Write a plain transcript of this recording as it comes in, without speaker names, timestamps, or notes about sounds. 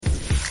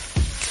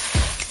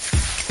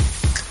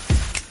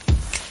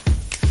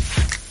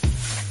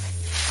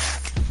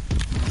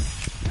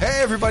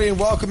Hey, everybody, and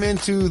welcome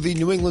into the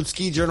New England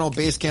Ski Journal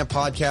Basecamp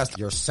podcast,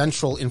 your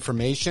central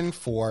information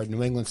for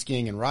New England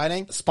skiing and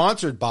riding,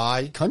 sponsored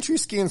by Country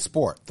Ski and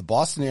Sport, the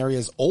Boston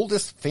area's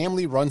oldest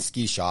family-run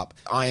ski shop.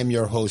 I am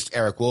your host,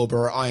 Eric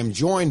Wilbur. I am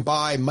joined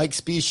by Mike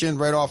Spiecian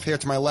right off here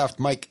to my left.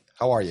 Mike,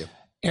 how are you?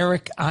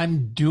 Eric,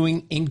 I'm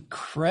doing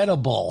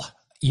incredible.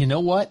 You know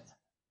what?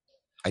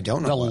 I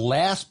don't know. The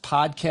last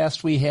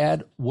podcast we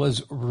had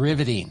was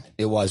riveting.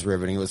 It was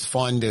riveting. It was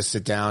fun to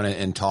sit down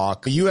and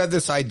talk. You had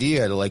this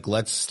idea to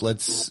let's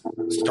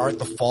start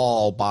the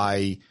fall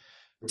by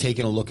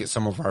taking a look at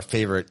some of our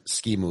favorite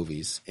ski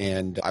movies.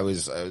 And I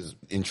was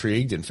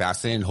intrigued and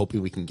fascinated and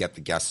hoping we can get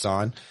the guests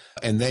on.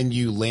 And then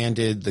you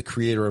landed the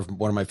creator of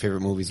one of my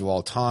favorite movies of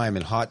all time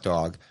in Hot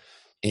Dog.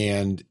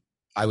 And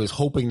I was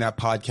hoping that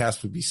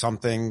podcast would be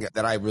something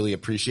that I really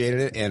appreciated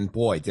it. And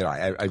boy, did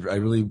I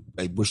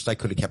wished I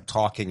could have kept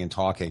talking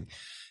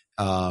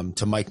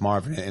to Mike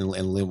Marvin and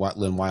Lynn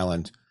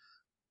Weiland.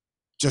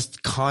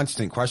 Just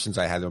constant questions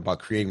I had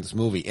about creating this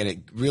movie. And it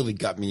really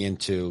got me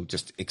into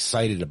just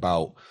excited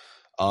about,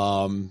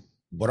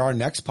 what our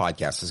next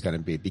podcast is going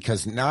to be,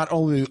 because not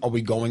only are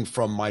we going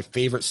from my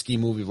favorite ski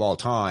movie of all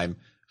time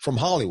from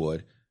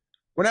Hollywood,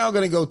 we're now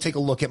going to go take a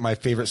look at my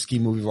favorite ski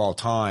movie of all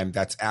time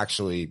that's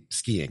actually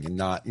skiing and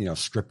not,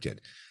 scripted.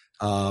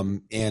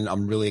 And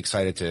I'm really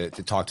excited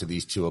to talk to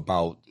these two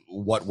about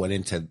what went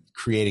into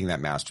creating that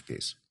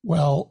masterpiece.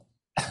 Well,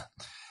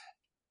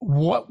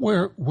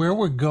 where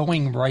we're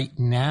going right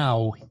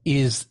now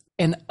is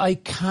an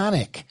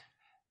iconic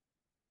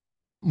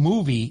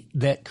movie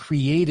that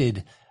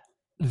created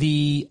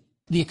the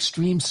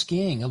extreme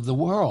skiing of the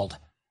world.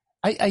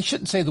 I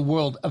shouldn't say the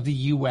world, of the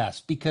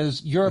U.S.,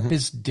 because Europe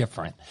is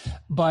different.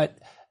 But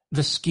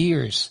the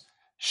skiers,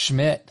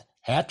 Schmidt,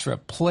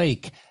 Hattrup,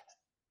 Plake,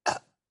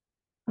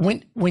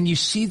 when you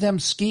see them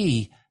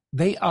ski,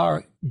 they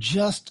are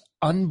just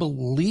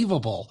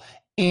unbelievable.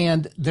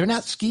 And they're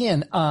not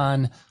skiing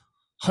on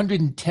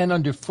 110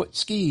 underfoot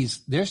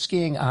skis. They're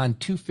skiing on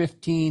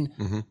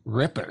 215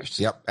 rippers.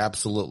 Yep,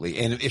 absolutely.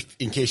 And if,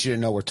 in case you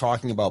didn't know, we're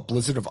talking about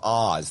Blizzard of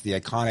AAHHs, the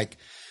iconic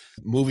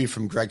movie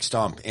from Greg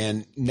Stump.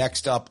 And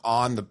next up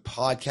on the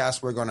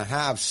podcast, we're going to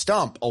have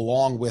Stump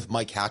along with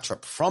Mike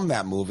Hattrup from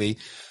that movie.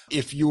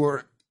 If you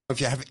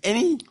have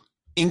any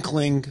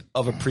inkling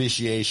of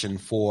appreciation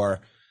for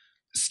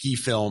ski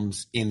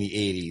films in the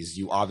 80s,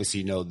 you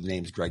obviously know the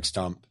names Greg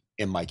Stump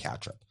and Mike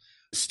Hattrup.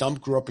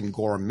 Stump grew up in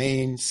Gorham,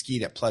 Maine,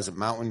 skied at Pleasant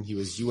Mountain. He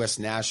was U.S.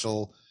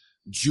 National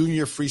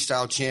Junior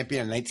Freestyle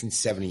Champion in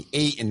 1978.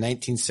 In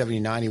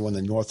 1979, he won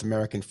the North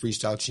American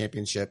Freestyle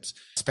Championships.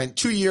 Spent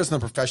 2 years on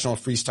the professional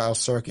freestyle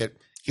circuit.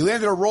 He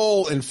landed a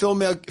role in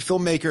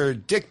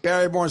filmmaker Dick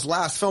Barrymore's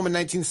last film in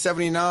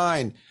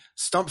 1979.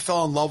 Stump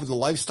fell in love with the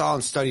lifestyle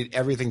and studied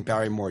everything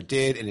Barrymore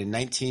did. And in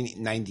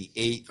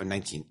 1988,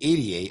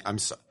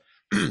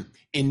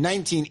 in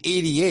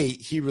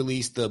 1988, he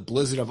released The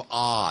Blizzard of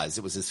AAHHs.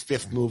 It was his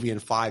fifth movie in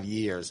 5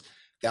 years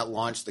that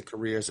launched the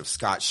careers of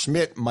Scott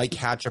Schmidt, Mike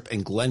Hattrup,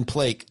 and Glenn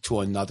Plake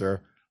to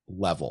another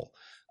level.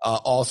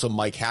 Also,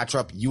 Mike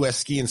Hattrup, U.S.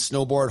 Ski and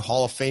Snowboard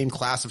Hall of Fame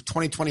class of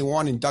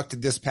 2021,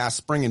 inducted this past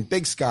spring in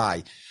Big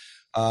Sky.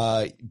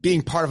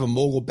 Being part of a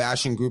mogul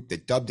bashing group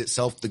that dubbed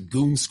itself the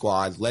Goon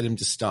Squad led him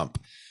to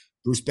Stump.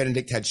 Bruce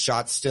Benedict had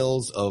shot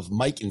stills of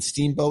Mike in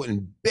Steamboat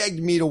and begged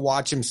me to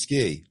watch him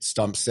ski.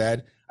 Stump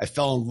said, "I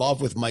fell in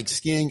love with Mike's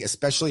skiing,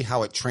 especially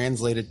how it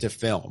translated to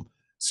film."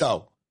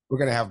 So we're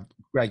going to have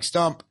Greg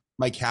Stump,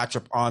 Mike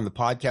Hattrup on the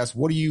podcast.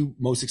 What are you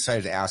most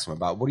excited to ask him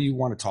about? What do you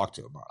want to talk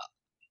to him about?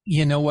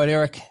 You know what,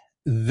 Eric?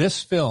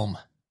 This film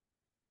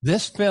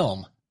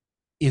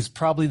is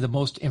probably the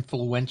most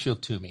influential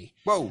to me.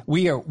 Whoa.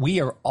 We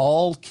are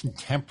all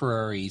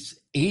contemporaries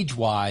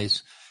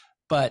age-wise,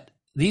 but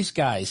these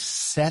guys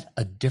set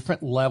a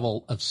different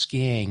level of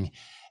skiing.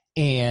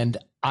 And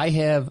I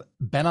have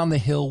been on the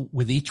hill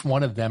with each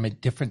one of them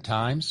at different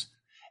times.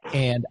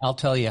 And I'll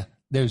tell you,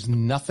 there's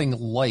nothing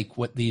like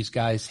what these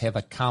guys have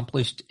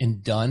accomplished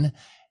and done.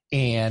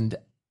 And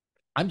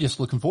I'm just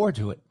looking forward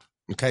to it.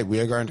 Okay, we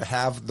are going to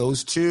have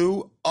those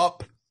two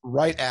up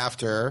right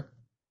after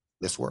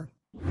this word.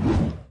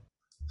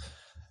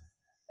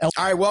 All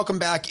right, welcome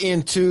back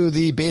into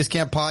the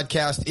Basecamp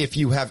podcast. If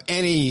you have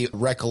any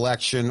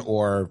recollection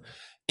or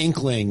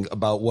inkling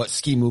about what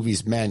ski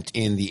movies meant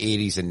in the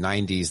 80s and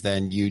 90s,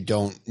 then you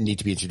don't need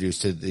to be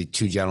introduced to the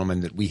two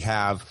gentlemen that we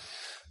have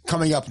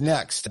coming up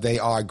next. They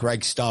are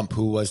Greg Stump,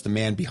 who was the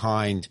man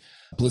behind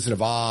Blizzard of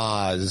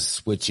AAHHs,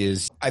 which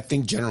is, I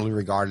think, generally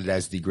regarded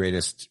as the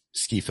greatest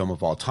ski film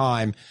of all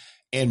time,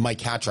 and Mike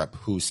Hattrup,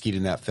 who skied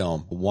in that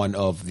film, one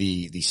of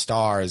the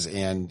stars.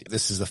 And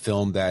this is a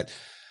film that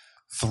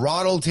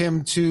throttled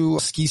him to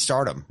ski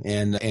stardom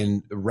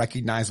and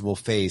recognizable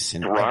face.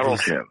 And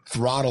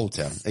throttled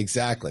him.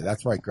 Exactly.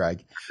 That's right,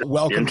 Greg.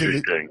 Welcome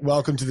to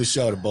the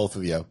show to both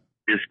of you.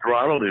 Is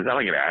throttled, is that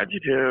like an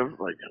adjective?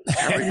 Like,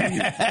 how are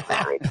you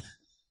throttled?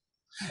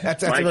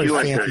 That's Mike, a very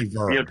fancy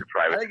verb.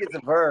 I think it's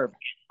a verb.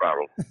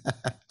 Throttled.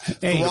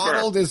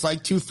 Throttled is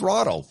like to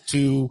throttle,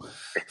 to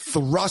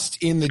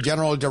thrust in the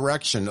general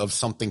direction of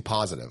something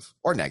positive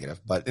or negative,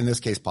 but in this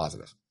case,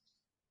 positive.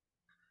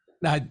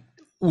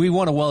 We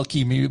want to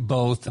welcome you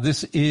both.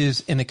 This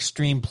is an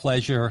extreme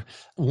pleasure.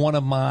 One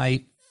of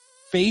my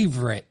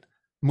favorite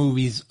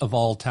movies of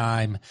all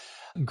time.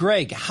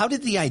 Greg, how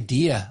did the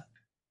idea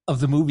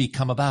of the movie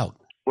come about?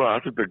 Well,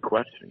 that's a big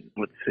question.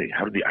 Let's see.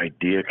 How did the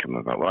idea come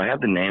about? Well, I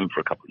had the name for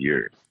a couple of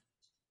years.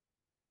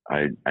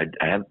 I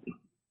had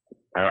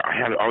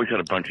always had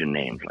a bunch of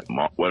names, like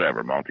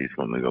Maltese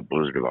Flamingo,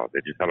 Blizzard of AAHHHs.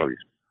 They just had all these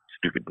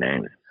stupid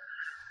names.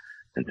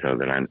 And so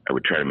then I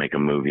would try to make a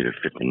movie to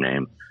fit the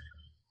name.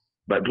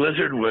 But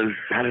Blizzard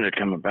how did it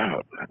come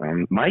about?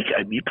 Mike,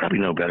 you probably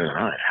know better than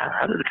I.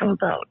 How did it come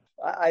about?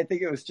 I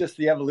think it was just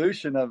the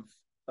evolution of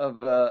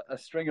a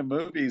string of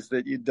movies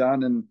that you'd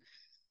done.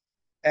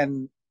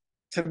 And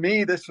to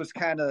me, this was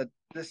kind of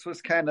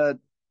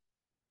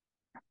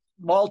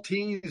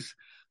Maltese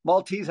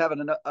having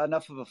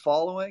enough of a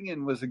following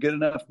and was a good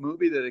enough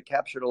movie that it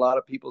captured a lot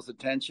of people's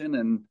attention.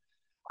 And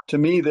to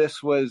me,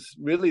 this was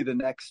really the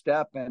next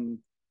step. And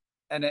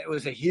it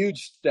was a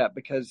huge step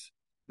because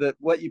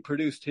what you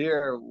produced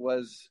here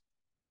was,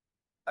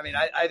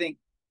 I think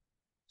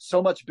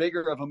so much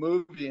bigger of a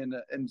movie and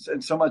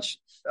so much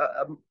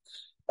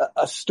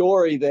a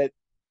story that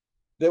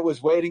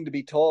was waiting to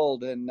be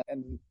told. And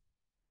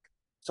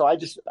so I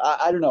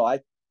don't know.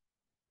 I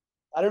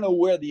don't know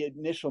where the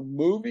initial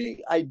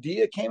movie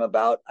idea came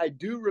about. I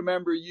do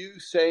remember you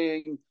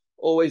saying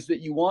always that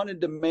you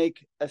wanted to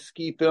make a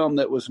ski film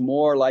that was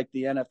more like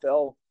the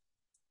NFL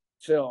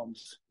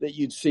films that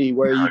you'd see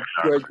where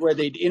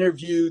they'd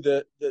interview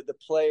the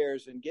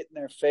players and get in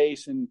their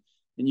face and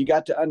you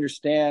got to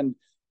understand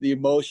the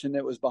emotion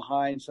that was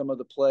behind some of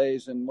the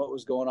plays and what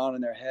was going on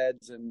in their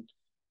heads. And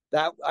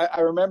that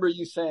I remember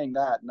you saying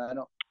that, and I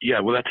don't.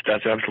 Yeah, well,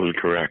 that's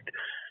absolutely correct.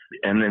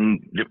 And then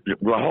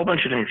a whole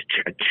bunch of things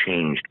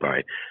changed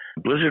by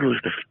Blizzard was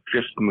the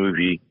fifth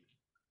movie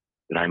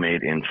that I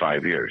made in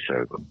 5 years.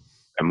 So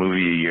a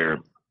movie a year.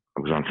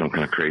 I was on some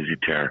kind of crazy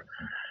tear.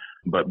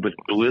 But with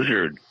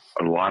Blizzard,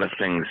 a lot of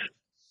things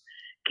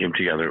came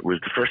together. It was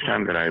the first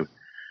time that I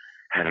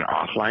had an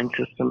offline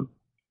system.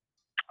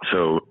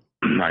 So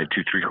I had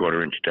 2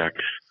 3/4-inch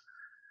decks,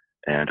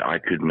 and I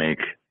could make,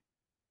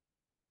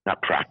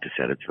 not practice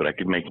edits, but I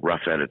could make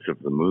rough edits of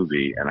the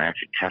movie, and I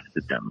actually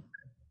tested them.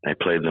 I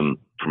played them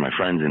for my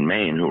friends in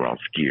Maine who were all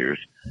skiers,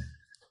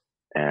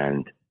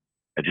 and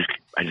I just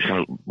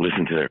kind of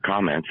listened to their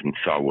comments and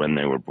saw when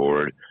they were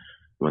bored,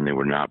 when they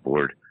were not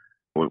bored,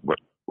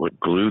 what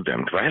glued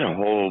them. Because I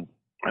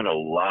had a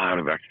lot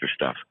of extra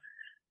stuff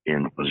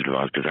in Blizzard of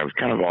AAHHHs because I was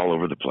kind of all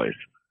over the place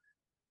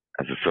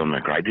as a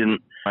filmmaker.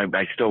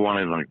 I still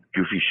wanted like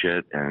goofy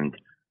shit and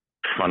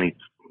funny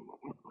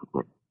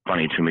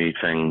to me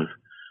things,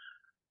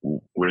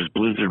 whereas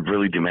Blizzard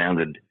really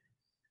demanded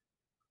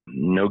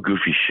no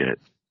goofy shit.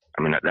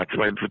 I mean, that's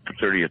why with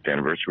the 30th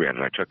anniversary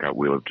I took out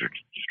Wheel of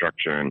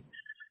Destruction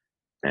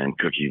and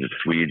Cookie the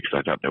Swede because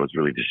I thought that was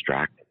really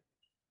distracting.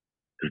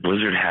 Because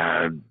Blizzard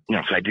had,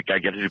 so I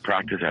get to do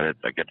practice edits,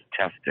 I get to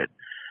test it,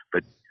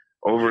 but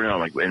over and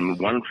over, and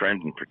one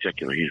friend in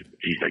particular,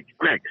 he's like,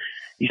 Greg,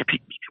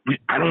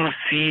 I don't want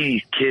to see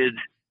these kids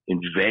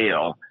in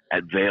Vail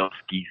at Vail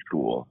Ski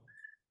School,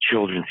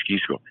 children's ski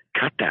school.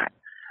 Cut that.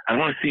 I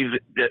want to see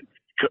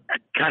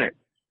cut it.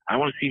 I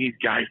want to see these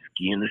guys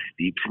skiing the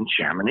steeps in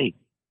Chamonix.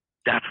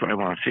 That's what I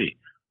want to see.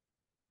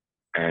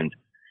 And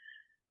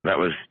that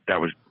was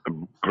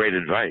great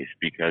advice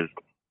because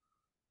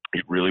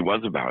it really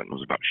was about. It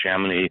was about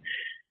Chamonix.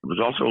 It was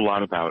also a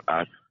lot about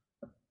us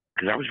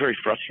because I was very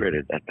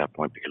frustrated at that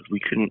point because we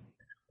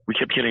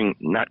kept getting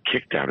not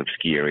kicked out of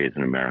ski areas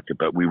in America,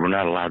 but we were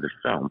not allowed to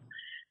film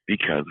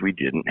because we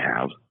didn't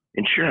have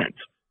insurance.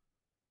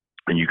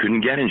 And you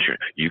couldn't get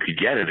insurance. You could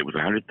get it. It was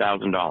 $100,000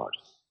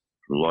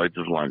 from Lloyd's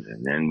of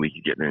London. Then we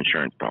could get an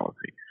insurance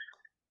policy.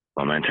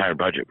 Well, my entire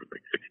budget was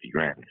like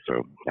 $60,000,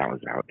 so that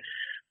was out.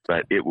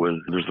 But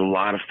there's a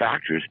lot of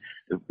factors.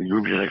 We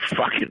were just like,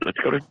 fuck it, let's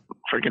go to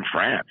freaking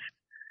France.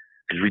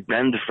 Because we'd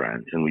been to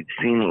France and we'd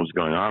seen what was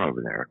going on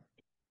over there.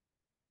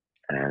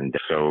 And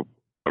so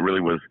it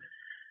really was.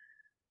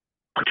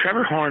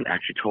 Trevor Horn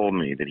actually told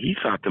me that he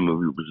thought the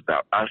movie was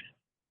about us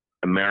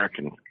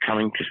Americans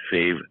coming to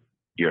save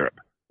Europe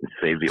and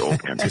save the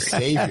old country. To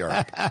save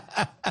Europe.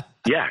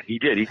 Yeah, he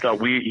did. He thought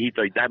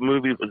that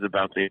movie was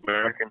about the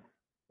Americans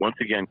once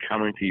again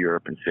coming to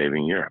Europe and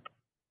saving Europe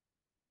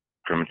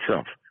from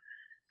itself.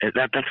 And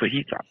that's what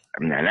he thought.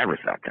 I mean, I never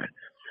thought that.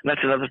 And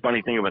that's another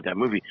funny thing about that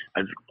movie.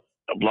 A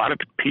lot of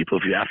people,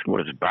 if you ask them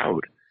what it's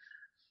about,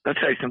 they'll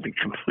tell you something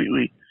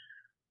completely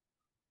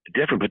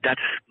different. But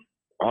that's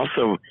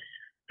also,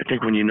 I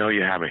think, when you know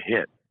you have a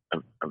hit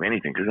of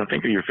anything, because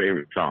think of your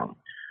favorite song.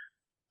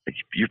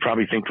 You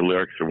probably think the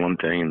lyrics are one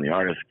thing and the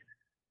artist,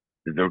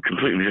 they're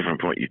completely different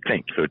from what you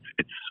think. So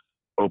it's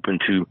open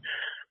to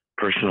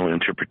personal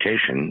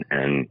interpretation.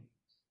 And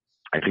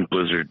I think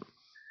Blizzard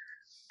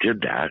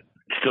did that.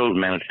 Still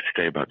managed to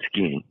stay about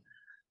skiing,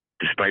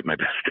 despite my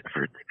best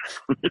efforts.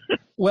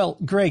 Well,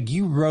 Greg,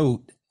 you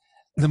wrote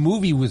the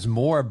movie was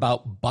more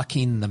about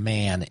bucking the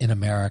man in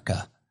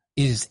America.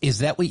 Is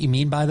that what you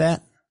mean by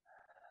that?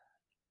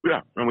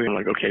 Yeah, and we were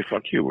like, okay,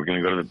 fuck you. We're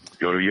going to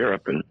go to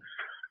Europe and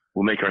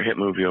we'll make our hit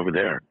movie over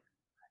there.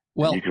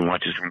 Well, and you can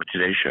watch us from the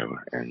Today Show.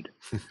 And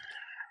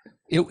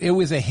it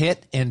was a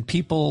hit, and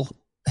people,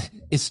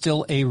 it's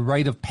still a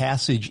rite of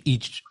passage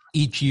each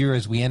year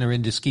as we enter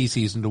into ski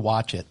season to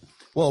watch it.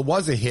 Well, it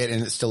was a hit,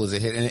 and it still is a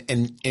hit.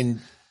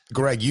 And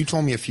Greg, you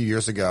told me a few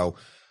years ago,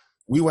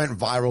 we went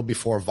viral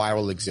before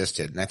viral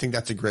existed. And I think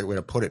that's a great way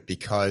to put it,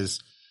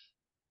 because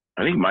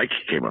I think Mike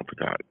came up with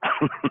that.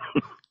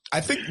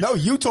 no,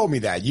 you told me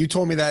that. You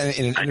told me that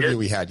in an interview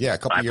we had. Yeah, a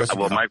couple years ago.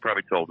 Well, Mike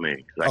probably told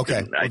me.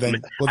 Okay. I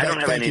don't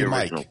have any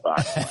original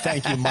thoughts.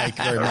 Thank you, Mike,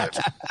 very much.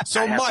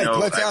 So, Mike,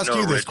 let's ask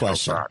you this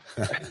question.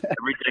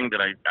 Everything that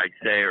I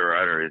say or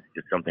utter is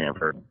just something I've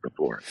heard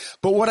before.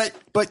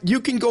 But you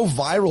can go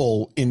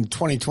viral in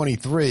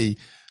 2023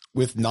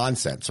 with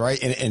nonsense,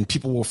 right? And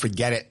people will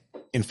forget it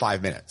in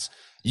 5 minutes.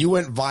 You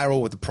went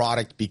viral with the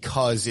product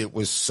because it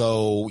was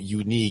so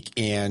unique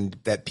and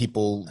that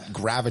people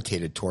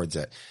gravitated towards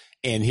it.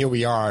 And here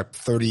we are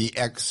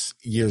 30x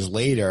years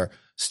later,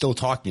 still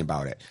talking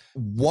about it.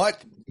 What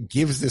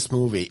gives this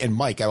movie, and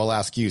Mike, I will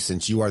ask you,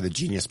 since you are the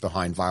genius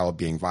behind viral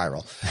being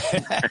viral.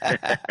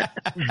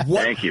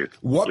 Thank you.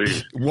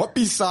 What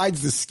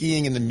besides the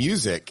skiing and the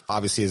music,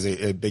 obviously is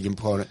a big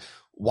component,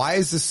 why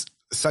is this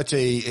such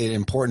an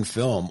important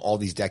film all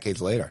these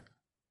decades later?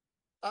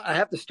 I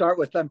have to start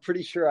with, I'm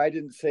pretty sure I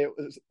didn't say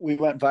we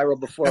went viral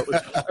before it was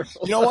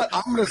viral. You know what?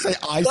 I'm going to say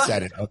I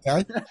said it.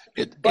 Okay.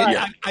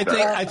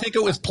 I think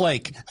it was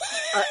Blake.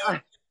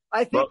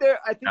 I think there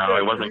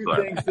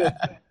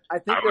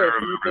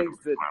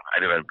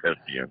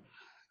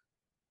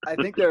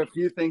are a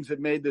few things that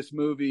made this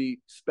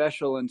movie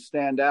special and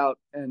stand out.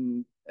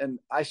 And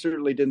I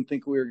certainly didn't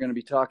think we were going to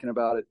be talking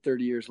about it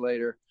 30 years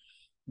later,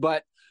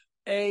 but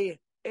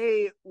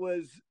it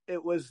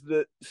was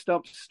the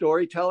Stump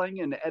storytelling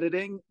and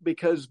editing,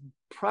 because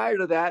prior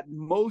to that,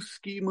 most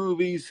ski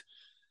movies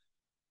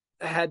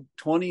had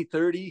 20,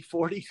 30,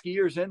 40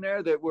 skiers in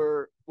there that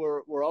were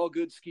all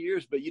good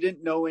skiers, but you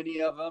didn't know any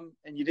of them,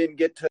 and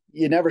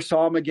you never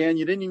saw them again.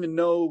 You didn't even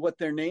know what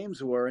their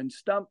names were. And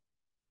Stump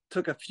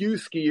took a few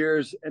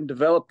skiers and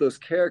developed those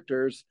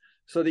characters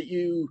so that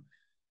you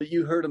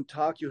heard them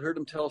talk, you heard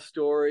them tell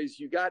stories,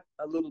 you got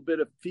a little bit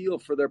of feel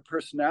for their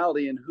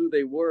personality and who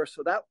they were.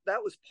 So that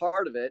was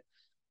part of it.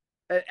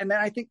 And then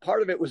I think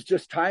part of it was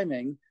just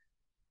timing,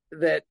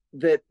 that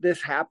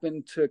this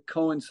happened to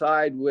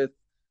coincide with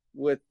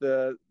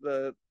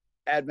the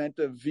advent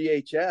of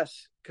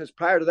VHS, because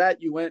prior to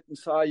that, you went and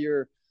saw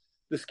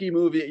the ski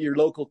movie at your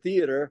local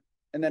theater,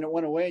 and then it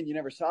went away and you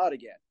never saw it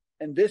again.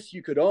 And this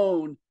you could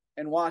own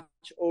and watch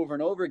over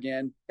and over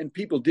again, and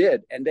people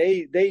did, and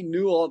they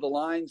knew all the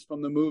lines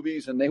from the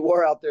movies, and they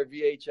wore out their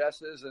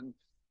VHSs, and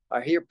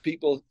I hear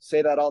people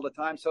say that all the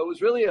time. So it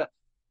was really a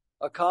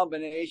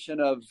combination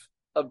of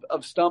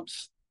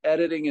Stump's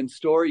editing and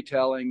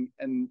storytelling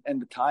and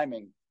the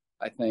timing,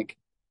 I think.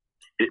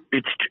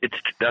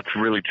 That's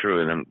really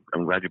true, and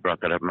I'm glad you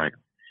brought that up, Mike,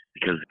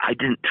 because I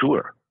didn't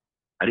tour.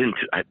 I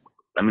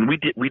mean, we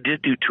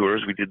did do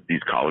tours. We did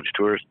these college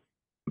tours.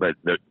 But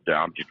the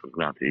object was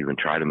not to even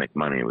try to make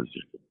money. It was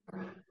just to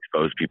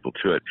expose people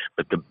to it.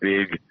 But the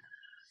big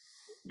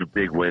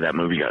way that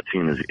movie got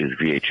seen is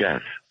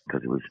VHS,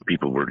 because it was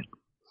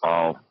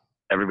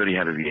everybody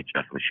had a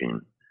VHS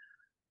machine.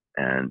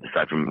 And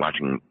aside from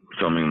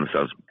filming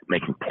themselves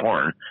making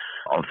porn,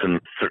 all of a sudden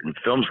certain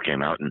films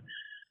came out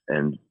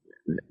and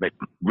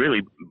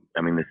really,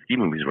 I mean, the ski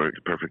movies were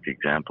a perfect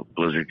example.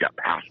 Blizzard got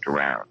passed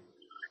around.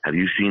 Have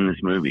you seen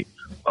this movie?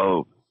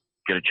 Oh,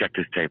 gotta check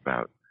this tape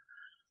out.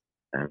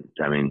 And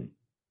I mean,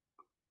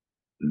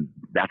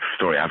 that's the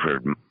story I've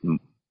heard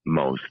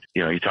most.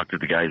 You know, you talk to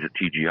the guys at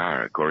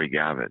TGR, Corey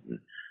Gavitt and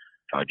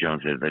Todd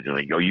Jones, they're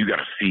like, "Oh, you got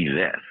to see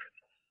this.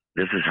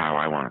 This is how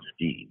I want to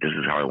ski. This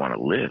is how I want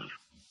to live."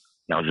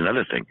 Now, there's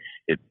another thing.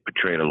 It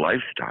portrayed a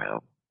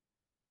lifestyle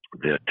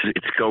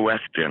it's go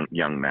west,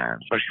 young man,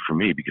 especially for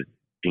me, because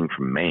being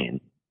from Maine,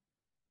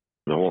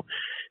 the whole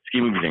ski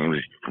movie thing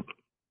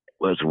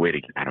was a way to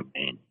get out of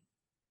Maine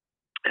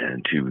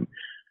and to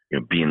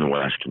be in the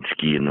West and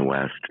ski in the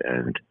West,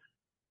 and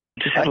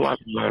just had a lot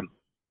of fun.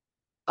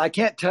 I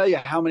can't tell you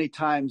how many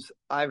times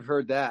I've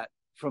heard that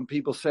from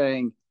people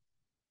saying,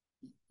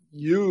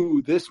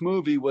 this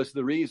movie was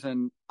the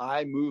reason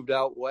I moved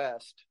out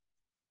West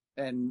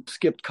and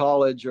skipped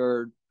college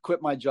or quit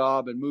my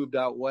job and moved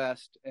out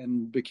West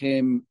and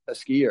became a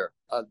skier,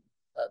 a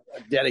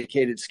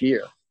dedicated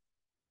skier.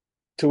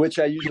 To which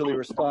I usually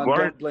respond,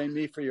 "Don't blame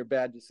me for your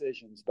bad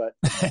decisions." But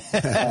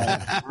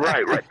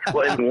right.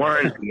 Well, and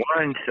Warren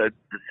said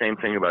the same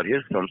thing about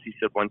his films. He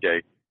said one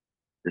day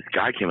this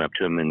guy came up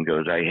to him and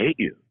goes, "I hate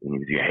you." And he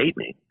goes, "You hate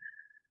me?"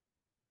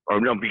 Or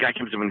no, the guy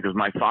comes to him and goes,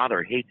 "My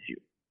father hates you."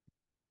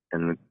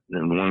 And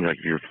then Warren's like,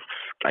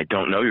 "I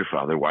don't know your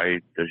father.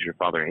 Why does your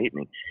father hate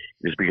me?"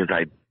 It's because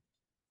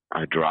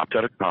I dropped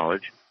out of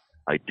college.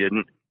 I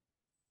didn't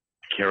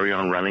carry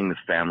on running the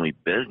family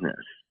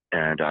business.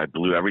 And I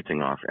blew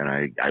everything off, and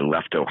I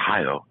left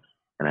Ohio,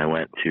 and I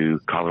went to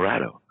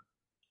Colorado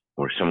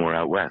or somewhere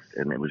out west,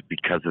 and it was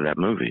because of that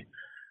movie.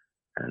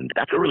 And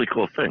that's a really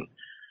cool thing.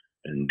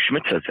 And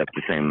Schmidt says that's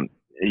the same.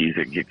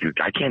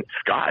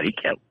 Scott, he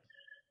can't.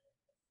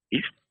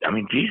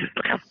 Jesus,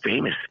 look how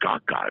famous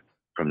Scott got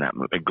from that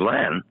movie.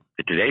 Glenn,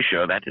 the Today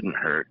Show, that didn't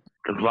hurt.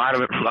 There's a lot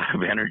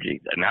of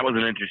energy. And that was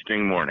an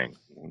interesting morning.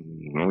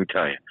 Let me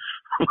tell you.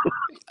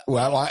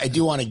 Well, I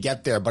do want to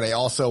get there, but I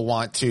also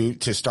want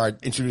to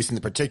start introducing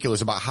the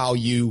particulars about how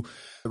you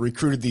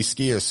recruited these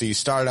skiers. So you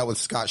started out with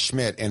Scott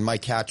Schmidt and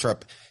Mike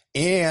Hattrup,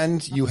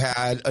 and you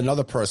had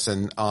another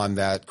person on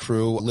that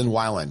crew, Lynn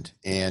Weiland,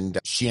 and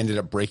she ended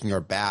up breaking her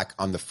back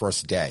on the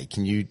first day.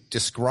 Can you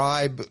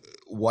describe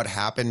what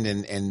happened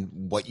and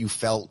what you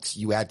felt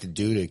you had to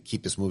do to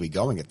keep this movie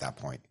going at that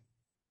point?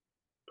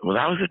 Well,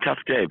 that was a tough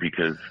day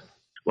because,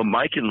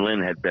 Mike and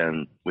Lynn had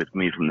been with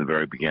me from the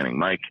very beginning.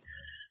 Mike,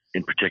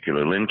 in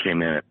particular, Lynn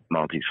came in at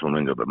Maltese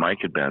Flamingo, but Mike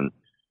had been,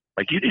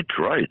 you did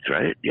droids,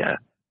 right? Yeah.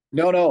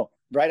 No.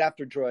 Right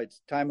after droids.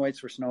 Time waits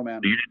for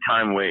Snowman. You did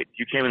time waits.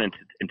 You came into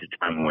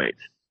time waits.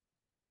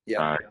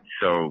 Yeah.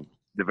 So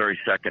the very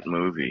second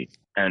movie.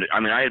 And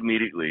I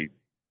immediately,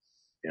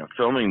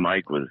 filming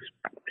Mike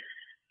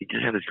he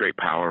just had this great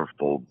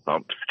powerful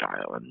bump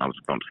style. And I was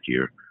a bump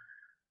skier.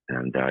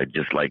 And I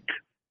just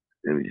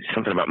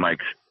something about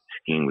Mike's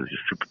skiing was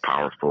just super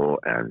powerful.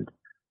 And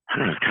I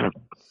don't know, it's kind of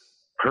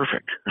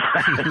perfect.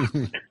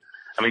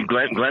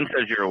 Glenn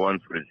says you're a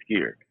one-footed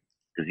skier.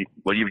 Because you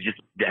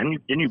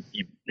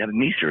had a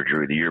knee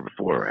surgery the year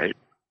before, right?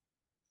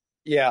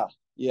 Yeah,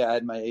 I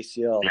had my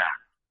ACL.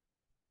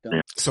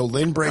 Yeah. So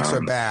Lynn breaks her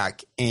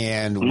back,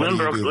 and Lynn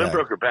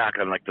broke her back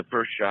on the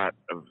first shot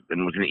and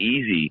it was an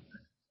easy.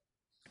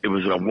 It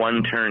was a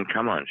one-turn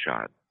come-on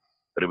shot,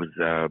 but it was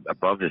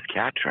above this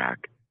cat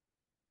track,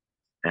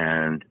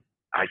 and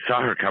I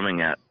saw her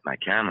coming at my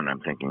camera, and I'm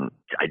thinking,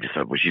 I just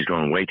thought, she's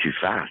going way too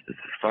fast. This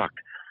is fucked.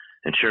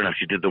 And sure enough,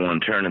 she did the one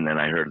turn, and then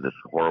I heard this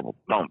horrible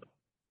thump.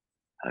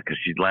 Because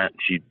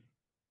she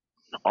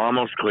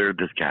almost cleared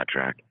this cat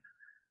track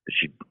that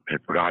she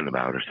had forgotten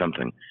about or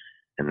something,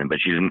 but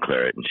she didn't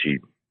clear it, and she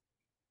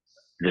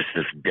this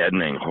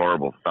deadening,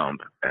 horrible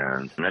thump,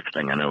 and the next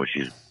thing I know,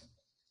 she's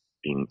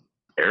being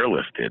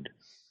airlifted,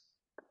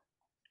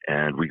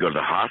 and we go to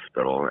the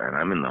hospital, and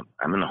I'm in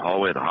the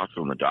hallway of the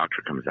hospital, and the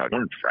doctor comes out.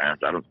 We're in France.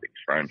 I don't speak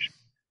French,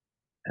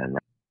 and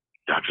the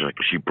doctor's like,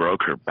 she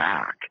broke her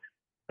back,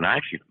 and I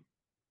actually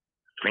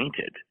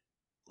fainted.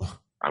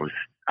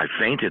 I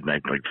fainted and I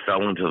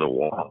fell into the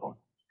wall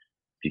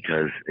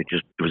because it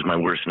was my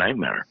worst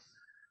nightmare.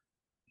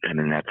 And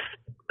then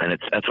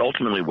that's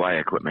ultimately why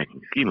I quit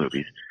making ski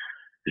movies,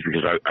 is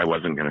because I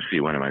wasn't going to see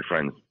one of my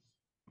friends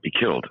be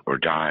killed or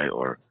die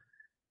or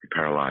be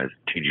paralyzed.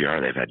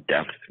 TGR, they've had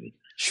deaths and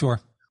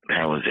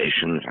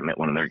paralyzations. I met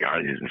one of their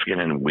guys who's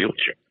getting in a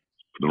wheelchair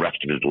for the rest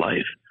of his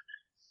life.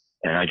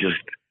 And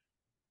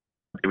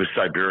it was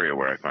Siberia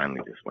where I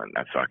finally just went,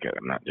 fuck it,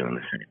 I'm not doing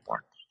this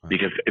anymore.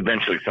 Because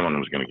eventually someone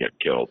was going to get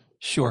killed.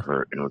 Sure.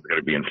 And it was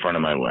going to be in front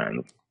of my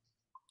lens.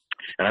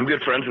 And I'm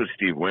good friends with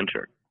Steve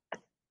Winter.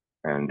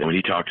 And when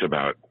he talks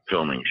about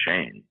filming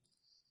Shane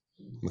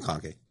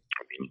McConkey,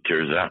 he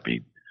tears up.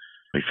 He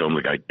filmed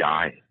the guy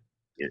die.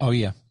 In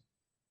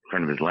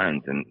front of his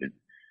lens. And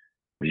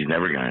he's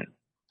never going to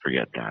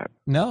forget that.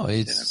 No,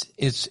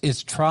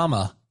 it's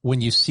trauma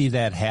when you see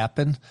that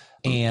happen.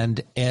 And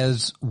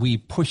as we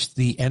push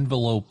the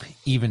envelope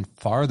even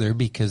farther,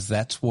 because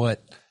that's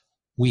what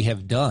we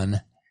have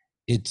done,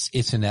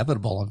 it's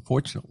inevitable,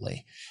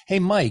 unfortunately. Hey,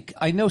 Mike,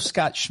 I know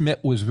Scott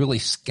Schmidt was really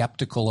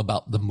skeptical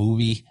about the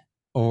movie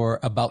or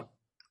about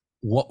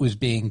what was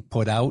being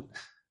put out.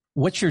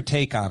 What's your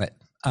take on it,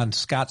 on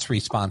Scott's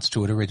response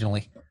to it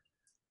originally?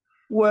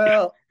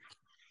 Well,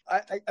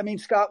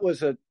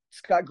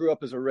 Scott grew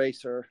up as a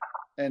racer,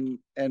 and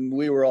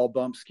we were all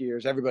bump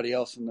skiers. Everybody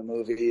else in the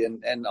movie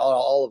and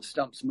all of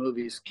Stump's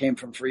movies came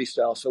from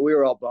freestyle, so we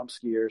were all bump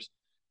skiers.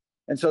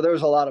 And so there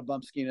was a lot of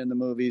bump skiing in the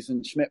movies,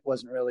 and Schmidt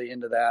wasn't really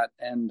into that.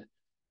 And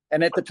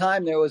at the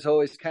time, there was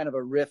always kind of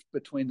a rift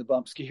between the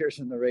bump skiers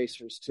and the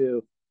racers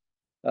too.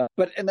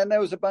 And then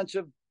there was a bunch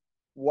of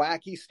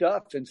wacky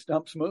stuff in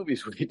Stump's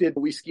movies.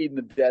 We skied in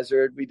the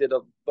desert. We did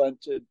a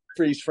bunch of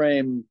freeze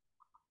frame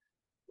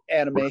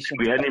animation.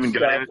 We hadn't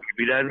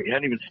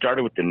even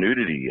started with the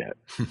nudity yet.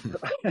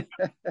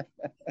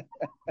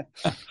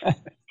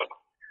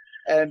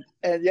 And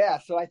yeah,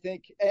 so I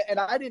think, and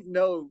I didn't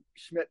know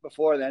Schmidt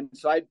before then,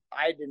 so I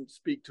didn't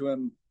speak to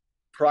him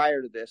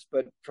prior to this,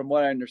 but from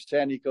what I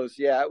understand, he goes,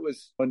 yeah, it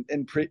was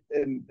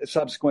in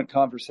subsequent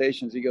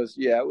conversations, he goes,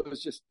 yeah, it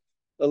was just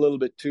a little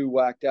bit too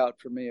whacked out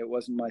for me. It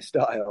wasn't my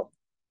style.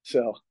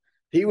 So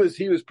he was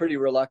pretty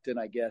reluctant,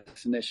 I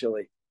guess,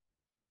 initially.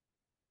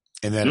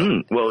 And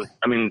then,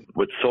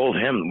 what sold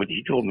him, what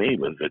he told me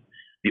was that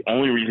the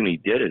only reason he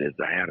did it is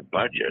I had a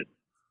budget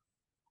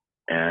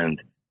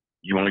and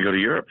you want to go to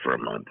Europe for a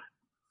month.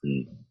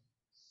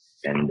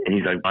 And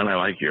he's like, I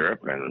like Europe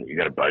and you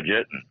got a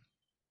budget.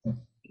 And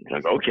he's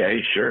like,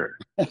 okay, sure.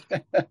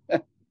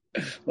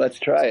 Let's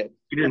try it.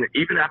 He didn't,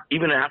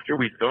 even after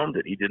we filmed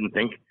it, he didn't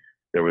think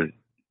there was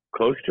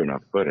close to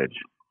enough footage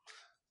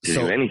to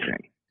do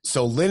anything.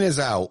 So Lynn is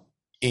out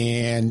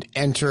and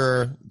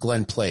enter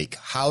Glenn Plake.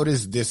 How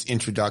does this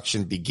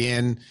introduction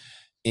begin?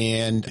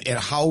 And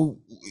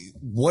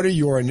what are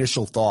your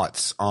initial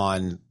thoughts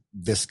on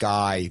this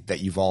guy that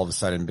you've all of a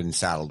sudden been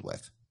saddled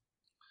with?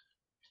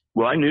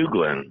 Well, I knew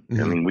Glenn.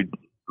 I mean,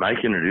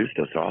 Mike introduced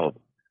us all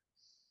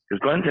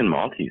because Glenn's in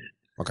Maltese.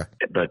 Okay.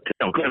 But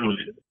Glenn was,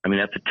 I mean,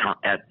 at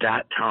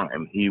that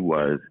time, he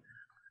was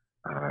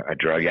a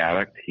drug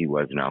addict. He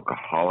was an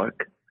alcoholic.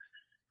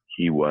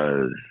 He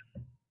was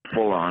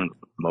full-on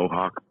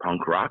Mohawk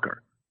punk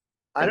rocker.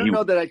 I don't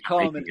know that I'd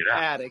call him an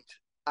addict.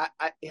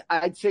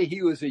 I'd say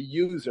he was a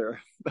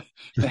user,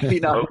 maybe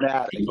not an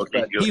addict.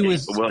 But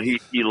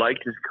he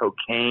liked his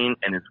cocaine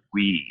and his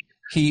weed.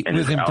 He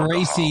was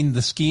embracing alcohol.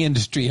 The ski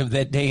industry of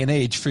that day and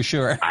age for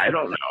sure. I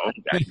don't know.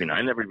 I mean,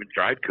 I never even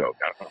tried coke.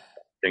 I don't know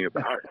anything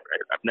about it.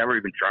 Right? I've never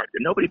even tried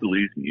it. Nobody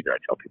believes me either. I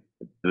tell people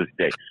to this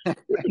day, I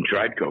haven't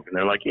tried coke, and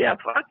they're like, "Yeah,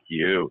 fuck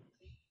you."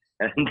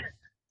 And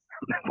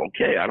I'm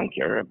okay, I don't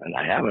care, and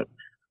I haven't.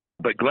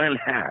 But Glenn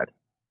had,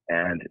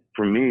 and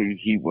for me,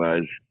 he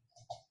was.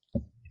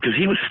 Because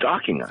he was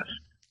stalking us.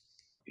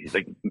 He's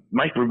like,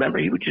 Mike, remember,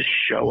 he would just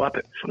show up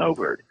at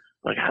Snowbird.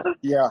 Like, how the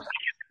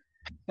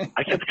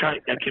I kept going,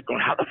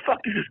 how the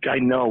fuck does this guy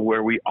know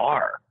where we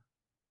are?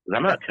 Because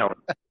I'm not telling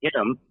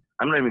him.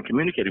 I'm not even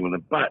communicating with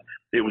him. But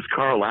it was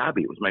Carl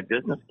Abbey. It was my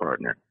business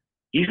partner.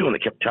 He's the one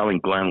that kept telling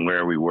Glenn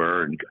where we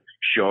were and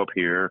show up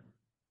here.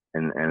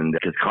 And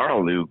because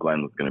Carl knew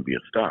Glenn was going to be a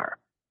star.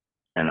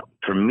 And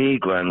for me,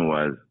 Glenn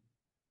was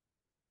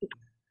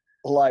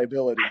a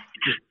liability.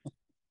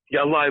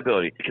 Yeah,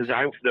 liability. Because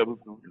the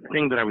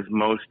thing that I was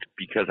most,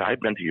 because I'd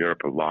been to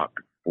Europe a lot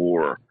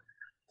before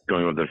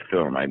going with the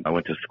film. I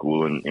went to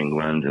school in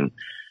England and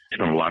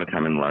spent a lot of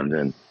time in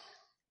London.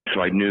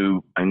 So I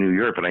knew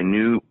Europe, and I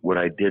knew what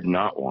I did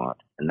not want,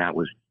 and that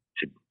was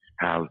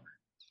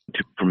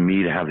for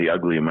me to have the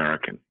ugly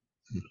American.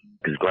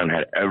 Because Glenn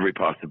had every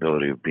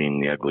possibility of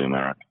being the ugly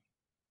American.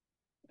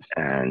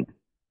 And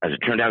as it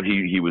turned out,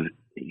 he was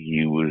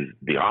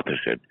the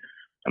opposite.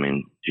 I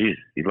mean, geez,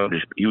 he was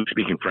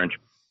speaking French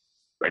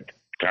at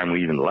the time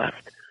we even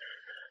left.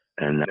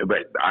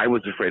 But I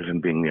was afraid of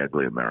him being the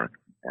ugly American,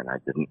 and I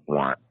didn't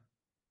want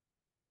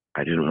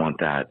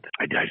that.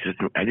 I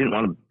didn't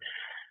want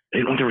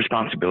the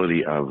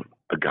responsibility of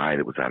a guy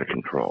that was out of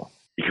control,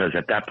 because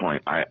at that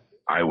point I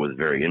was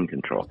very in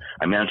control.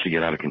 I managed to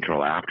get out of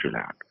control after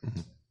that.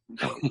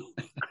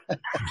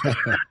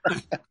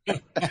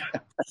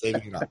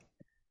 Saving it up.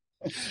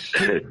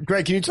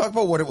 Greg, can you talk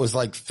about what it was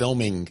like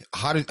filming?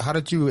 How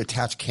did you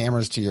attach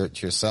cameras to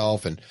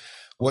yourself, and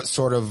what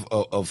sort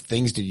of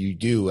things did you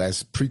do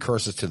as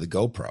precursors to the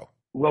GoPro?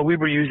 Well, we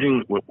were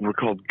using what were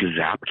called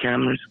GZAP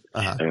cameras,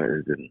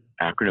 an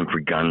acronym for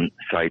Gun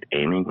Sight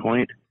Aiming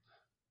Point,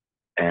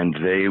 and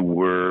they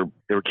were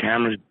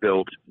cameras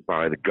built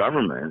by the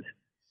government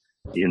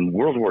in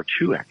World War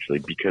II, actually,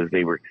 because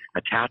they were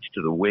attached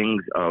to the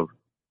wings of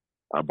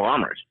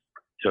bombers.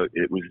 So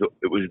it was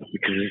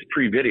because it's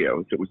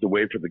pre-video, so it was the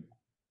way for the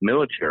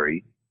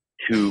military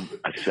to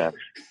assess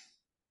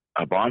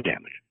bomb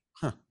damage.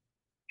 Huh.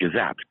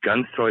 GZAPs,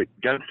 gun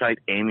sight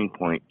aiming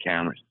point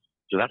cameras.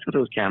 So that's what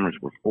those cameras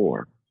were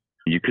for.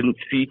 You couldn't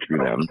see through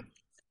them,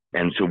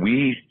 and so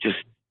we just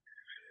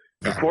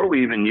before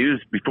we even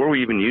used the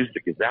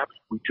GZAPs,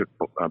 we took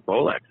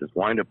Bolexes,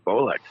 wind-up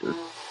Bolexes,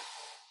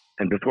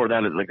 and before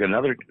that, it's like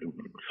another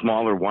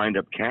smaller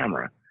wind-up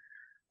camera.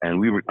 And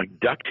we were like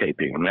duct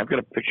taping. I mean, I've got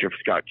a picture of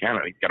Scott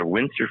Canada. He's got a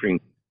windsurfing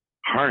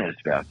harness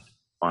vest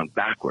on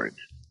backwards,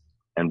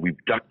 and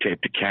we've duct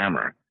taped the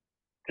camera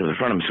to the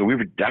front of him. So we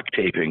were duct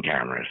taping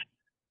cameras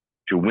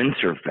to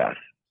windsurf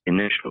vests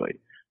initially.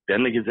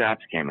 Then the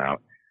GZAPs came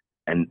out,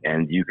 and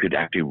you could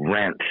actually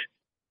rent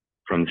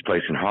from this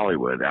place in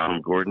Hollywood, Alan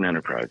Gordon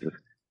Enterprises.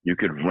 You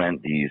could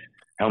rent these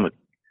helmet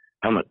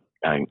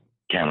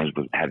cameras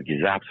that had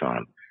GZAPs on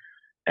them,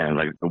 and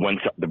like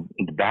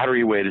the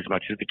battery weighed as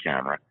much as the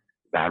camera.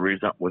 Batteries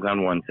was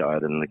on one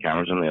side and the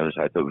cameras on the other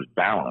side, so it was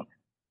balanced.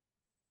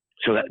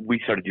 So that we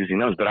started using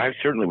those, but I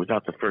certainly was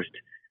not the first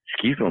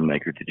ski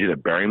filmmaker to do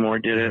that. Barrymore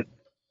did it.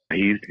 He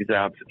used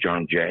GZAPs.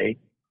 John Jay,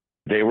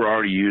 they were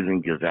already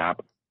using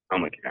GZAP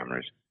helmet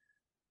cameras,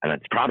 and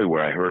that's probably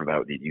where I heard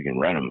about that you can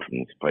rent them from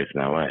this place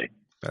in LA.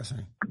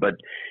 Fascinating. But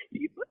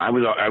I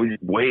was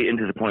way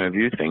into the point of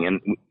view thing,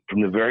 and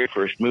from the very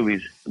first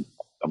movies,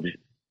 I was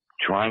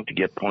trying to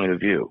get point of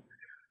view,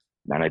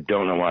 and I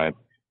don't know why.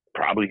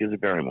 Probably because of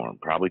Barrymore,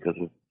 probably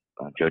because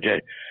of Joe Jay.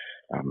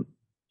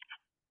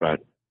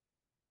 But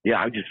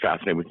yeah, I was just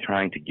fascinated with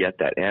trying to get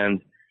that.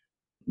 And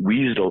we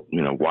used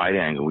wide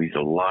angle. We used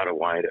a lot of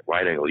wide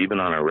angle, even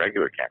on our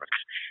regular cameras.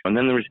 And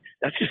then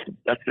that's just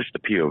the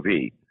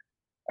POV.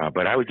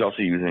 But I was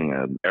also using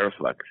an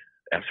Aeroflex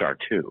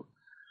SR2,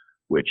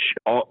 which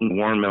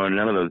Warren Miller,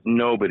 none of those,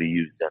 nobody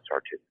used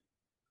SR2.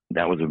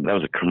 That was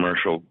a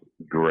commercial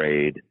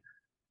grade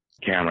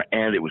camera,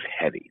 and it was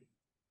heavy.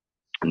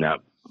 And that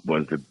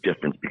was the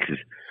difference, because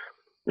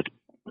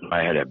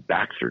I had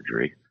back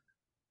surgery,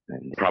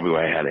 and probably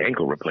why I had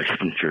ankle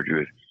replacement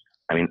surgery.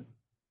 I mean,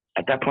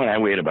 at that point I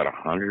weighed about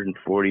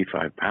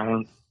 145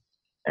 pounds,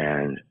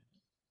 And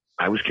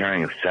I was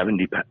carrying a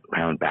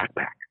 70-pound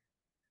backpack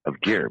of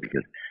gear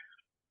because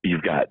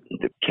you've got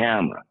the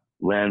camera,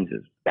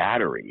 lenses,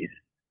 batteries,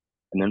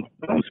 and then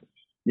films.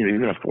 You know,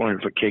 even a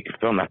 400-foot cake of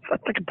film, that's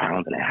like a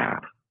pound and a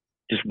half.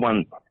 Just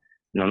one,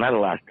 you know,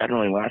 that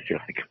only lasts you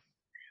like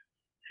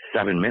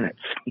 7 minutes.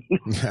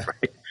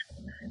 Right?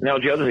 And that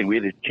was the other thing. We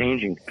had this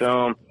changing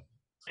film.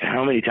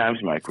 How many times,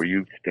 Mike, were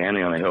you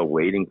standing on the hill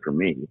waiting for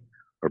me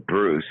or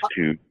Bruce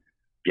to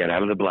get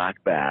out of the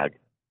black bag?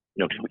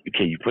 You know,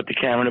 okay, you put the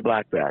camera in a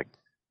black bag,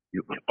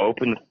 you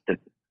open the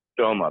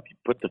film up, you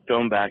put the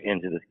film back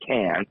into this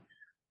can,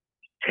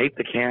 tape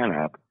the can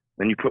up,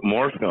 then you put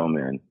more film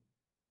in.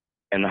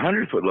 And the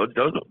 100-foot loads,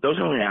 those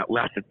only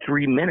lasted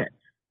 3 minutes.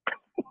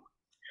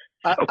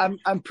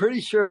 I'm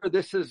pretty sure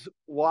this is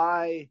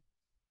why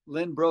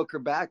Lynn broke her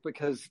back,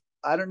 because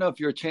I don't know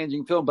if you're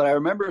changing film, but I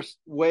remember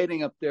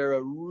waiting up there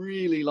a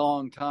really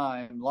long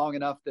time, long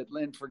enough that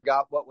Lynn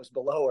forgot what was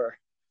below her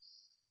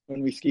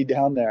when we skied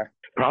down there.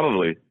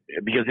 Probably,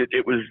 because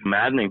it was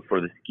maddening for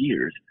the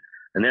skiers.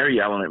 And they're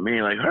yelling at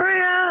me like, hurry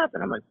up.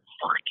 And I'm like,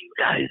 fuck you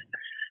guys.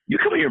 You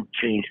come here and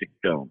change the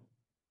film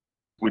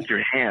with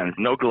your hands,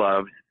 no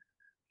gloves,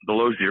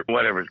 below zero,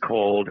 whatever, it's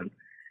cold, and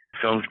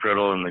film's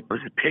brittle, and this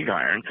is pig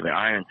iron, so the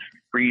iron's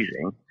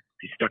freezing.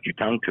 If you stuck your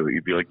tongue to it,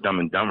 you'd be like Dumb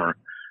and Dumber.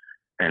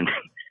 And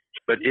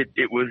but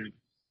it was,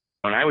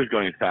 when I was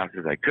going as fast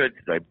as I could,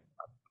 because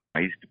I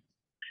used to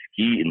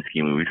ski in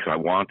ski movies, so I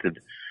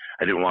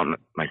didn't want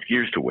my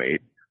skiers to wait,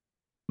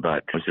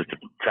 but it was just a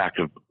fact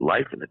of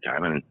life at the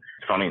time. And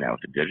it's funny now,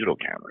 it's a digital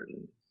camera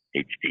and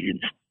HD and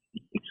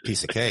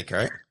piece of cake,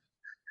 right?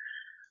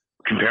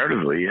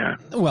 Comparatively, yeah.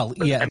 Well,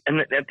 yeah.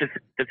 And at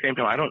the same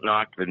time, I don't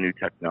knock the new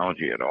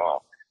technology at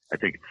all. I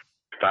think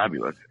it's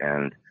fabulous,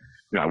 and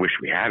you know, I wish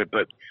we had it.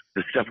 But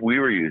the stuff we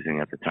were using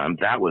at the time,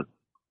 that was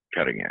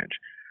cutting edge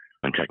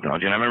on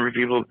technology. And I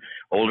remember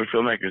older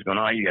filmmakers going,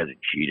 "Oh, you guys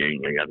are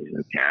cheating. You got these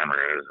new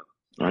cameras."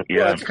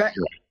 Yeah, well,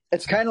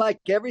 it's kind of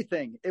like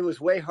everything. It was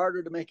way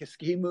harder to make a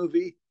ski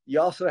movie. You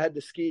also had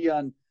to ski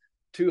on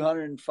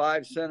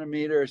 205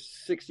 centimeter,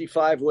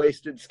 65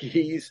 waisted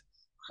skis.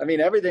 I mean,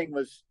 everything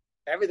was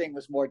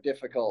more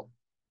difficult.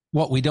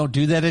 What, we don't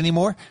do that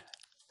anymore?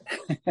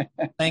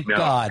 Thank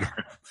God.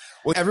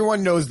 Well,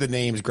 everyone knows the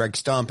names Greg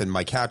Stump and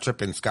Mike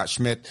Hattrup and Scott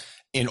Schmidt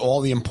and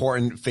all the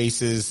important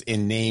faces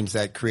and names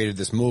that created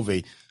this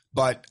movie.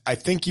 But I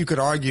think you could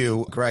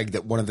argue, Greg,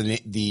 that one of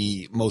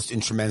the most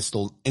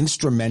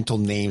instrumental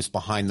names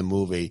behind the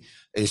movie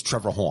is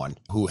Trevor Horn,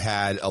 who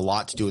had a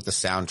lot to do with the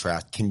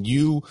soundtrack. Can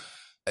you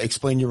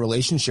explain your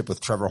relationship with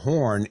Trevor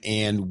Horn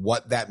and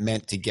what that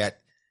meant to get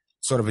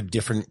sort of a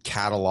different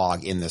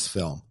catalog in this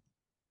film?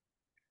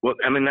 Well,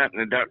 I mean,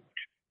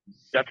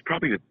 that's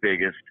probably the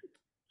biggest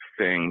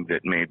thing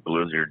that made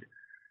Blizzard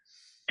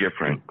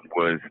different,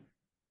 was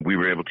we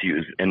were able to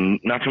use, and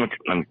not so much,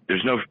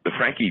 there's no, the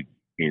Frankie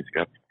music,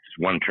 that's just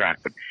one track,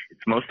 but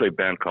it's mostly a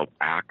band called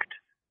Act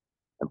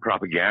and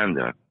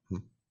Propaganda.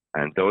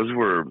 And those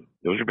were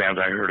bands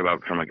I heard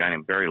about from a guy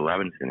named Barry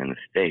Levinson in the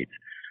States.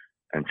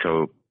 And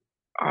so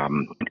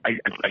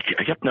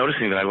I kept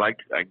noticing that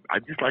I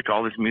just liked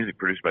all this music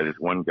produced by this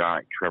one guy,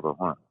 Trevor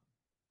Horn.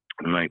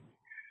 And like,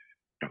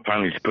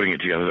 finally just putting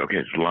it together, okay,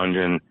 it's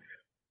London,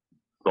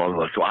 blah, blah,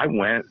 blah. So I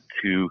went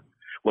to,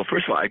 well,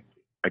 first of all,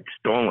 I'd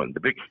stolen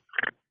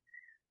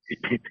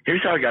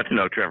here's how I got to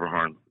know Trevor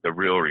Horn, the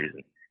real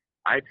reason.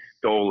 I'd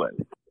stolen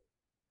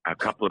a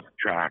couple of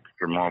tracks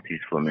from Maltese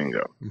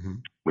Flamingo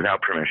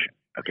without permission,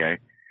 okay?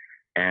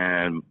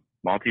 And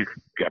Maltese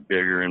got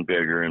bigger and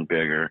bigger and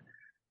bigger.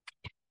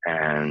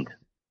 And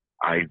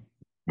I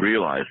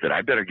realized that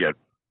I better get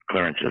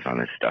clearances on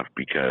this stuff,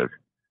 because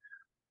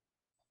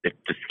it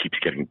just keeps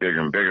getting bigger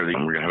and bigger.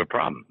 And we're going to have a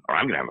problem, or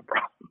I'm going to have a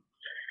problem.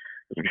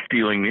 We're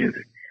stealing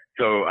music.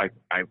 So I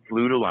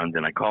flew to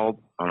London. I called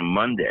on a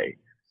Monday,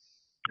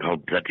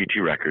 called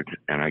ZTT Records,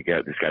 and I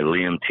get this guy,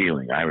 Liam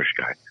Teeling, Irish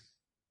guy.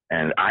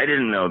 And I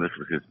didn't know this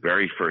was his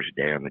very first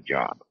day on the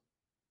job,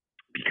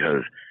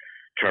 because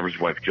Trevor's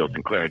wife, Jill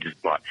Sinclair, had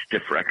just bought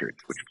Stiff Records,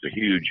 which was a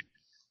huge,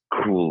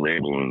 cool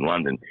label in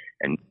London.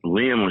 And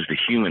Liam was the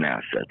human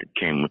asset that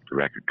came with the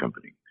record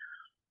company.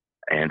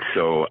 And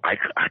so I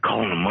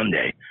call him on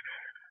Monday,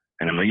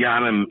 and I'm like, yeah,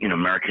 I'm an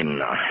American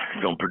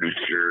film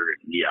producer.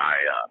 Yeah,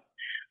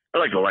 I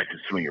like to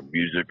license some of your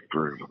music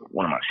for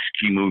one of my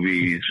ski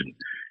movies. And,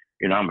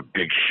 I'm a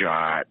big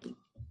shot,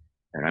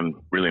 and I'm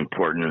really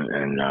important.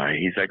 And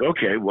he's like,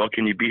 okay, well,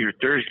 can you be here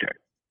Thursday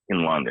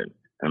in London?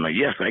 And I'm like,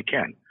 yes, I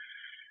can.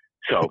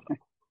 So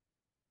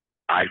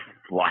I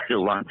fly to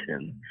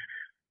London,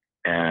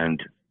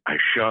 and I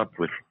show up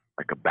with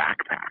like a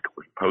backpack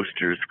with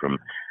posters from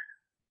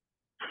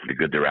The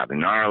Good, the Rather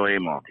Gnarly,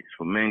 Maltese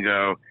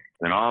Flamingo, and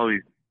then all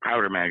these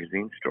Powder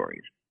magazine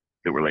stories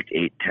that were like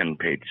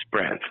 8-10-page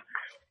spreads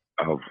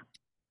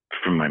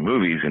from my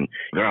movies. And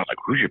they're all like,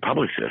 who's your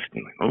publicist?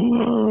 And I'm like,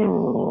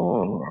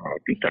 oh, I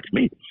think that's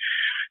me.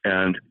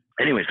 And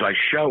anyway, so I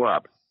show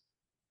up,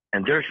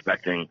 and they're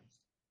expecting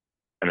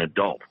an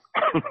adult.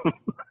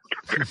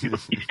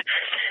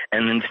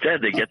 And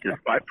instead, they get this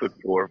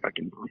 5'4",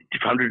 fucking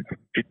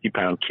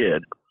 150-pound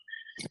kid,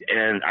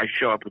 and I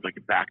show up with like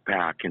a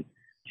backpack and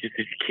just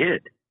this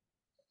kid,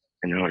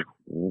 and they're like,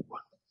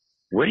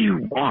 "What do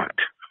you want?"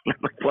 I'm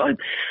like, "Well,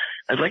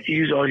 I'd like to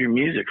use all your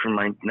music for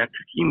my next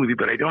ski movie,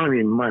 but I don't have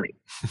any money."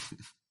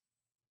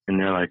 And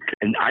they're like,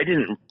 and I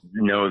didn't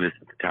know this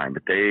at the time,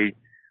 but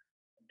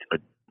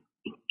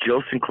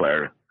Jill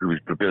Sinclair, who was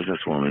the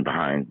businesswoman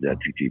behind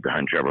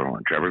behind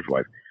Trevor's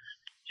wife,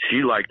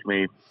 she liked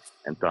me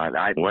and thought,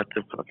 "What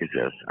the fuck is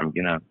this? I'm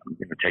gonna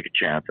take a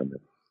chance on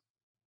this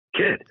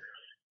kid."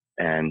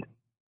 And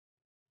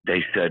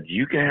they said,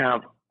 "You can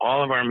have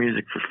all of our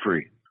music for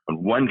free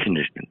on one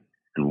condition,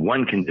 and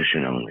one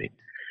condition only,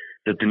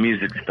 that the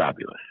music's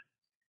fabulous.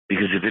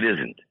 Because if it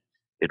isn't,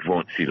 it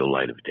won't see the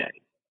light of day."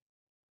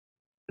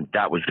 And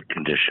that was the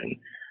condition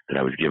that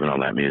I was given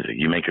on that music.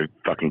 You make a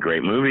fucking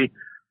great movie,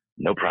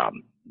 no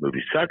problem.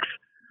 Movie sucks,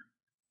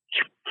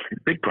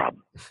 big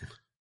problem.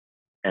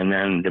 And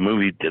then the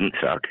movie didn't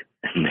suck,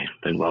 and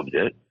they loved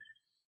it.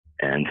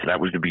 And so that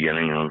was the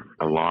beginning of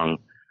a long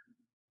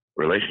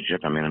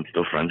relationship. I mean, I'm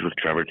still friends with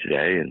Trevor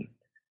today, and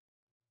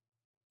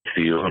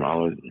Theo and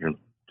all.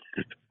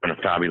 It's been a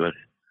fabulous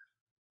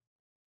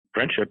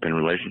friendship and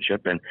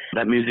relationship. And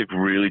that music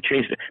really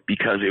changed it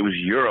because it was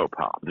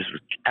Europop. This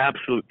was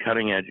absolute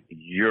cutting edge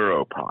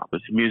Europop.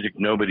 This music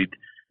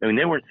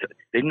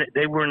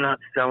they were not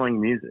selling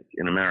music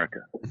in America.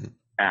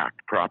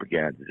 Act,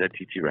 Propaganda,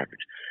 ZTT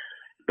Records.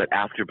 But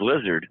after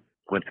Blizzard,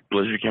 when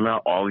Blizzard came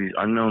out, all these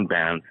unknown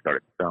bands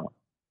started selling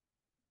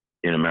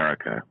in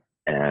America.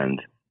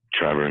 And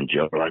Trevor and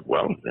Jill were like,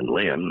 "Well," and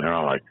Liam, they're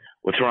all like,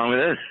 "What's wrong with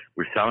this?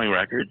 We're selling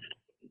records.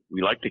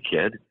 We like the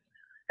kid."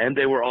 And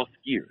they were all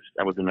skiers.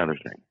 That was another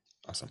thing.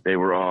 Awesome. They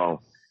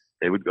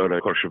would go to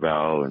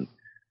Courchevel and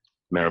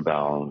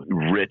Maribel,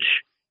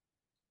 rich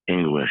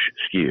English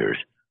skiers,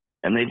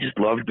 and they just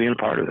loved being a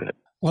part of it.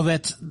 Well,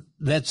 it's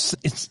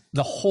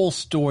the whole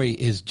story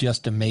is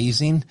just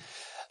amazing.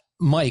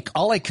 Mike,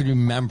 all I can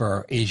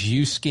remember is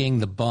you skiing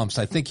the bumps.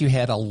 I think you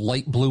had a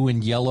light blue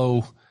and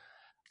yellow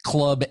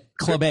Club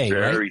A, very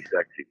right?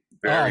 Sexy.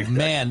 Very sexy.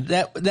 Man,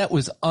 that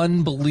was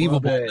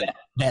unbelievable.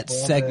 That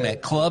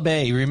segment, Club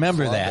A.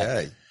 Remember Club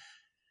that? A.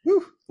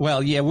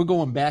 Well, yeah, we're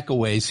going back a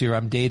ways here.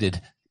 I'm dated.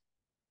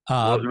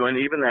 When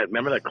even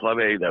remember that Club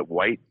A, that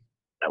white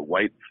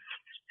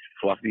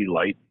fluffy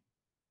light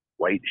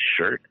white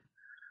shirt.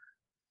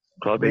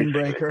 Club A.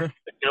 Windbreaker.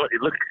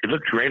 It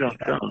looked great on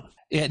film.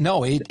 Yeah,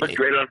 no, it looked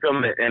great on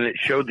film, and it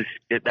showed this.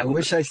 I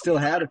wish I still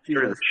had a few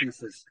of those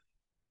pieces.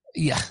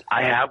 Yeah,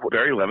 I have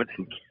very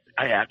limited.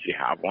 I actually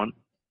have one.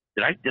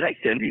 Did I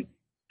send you?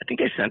 I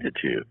think I sent it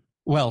to you.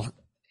 Well,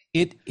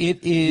 it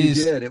is.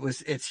 You did.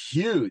 It's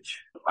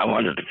huge. I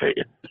wanted to pay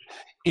you.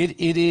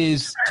 It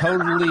is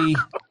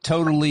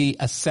totally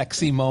a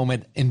sexy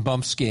moment in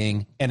bump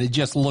skiing, and it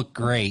just looked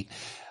great.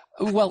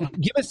 Well,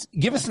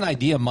 give us an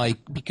idea, Mike,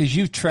 because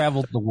you've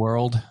traveled the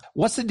world.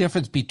 What's the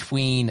difference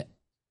between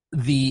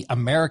the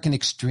American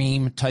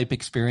extreme type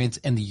experience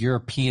and the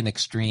European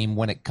extreme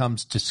when it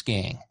comes to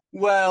skiing?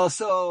 Well,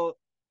 so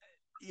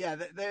yeah,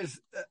 there's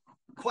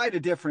quite a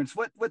difference.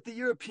 What the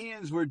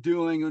Europeans were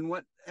doing and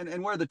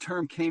where the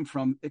term came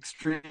from,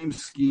 extreme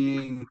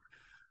skiing,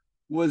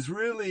 was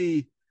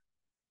really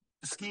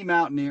ski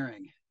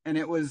mountaineering, and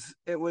it was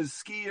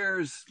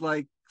skiers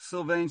like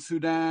Sylvain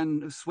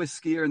Soudan, a Swiss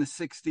skier in the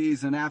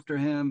 60s, and after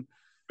him,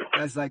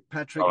 guys like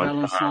Patrick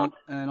Melançon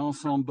and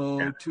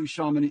Ensemble, two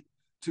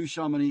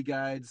Chamonix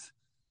guides.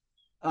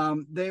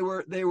 They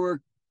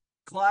were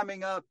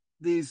climbing up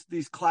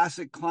these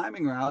classic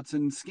climbing routes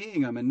and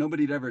skiing them, and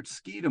nobody had ever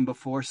skied them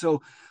before.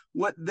 So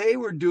what they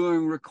were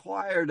doing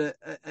required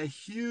a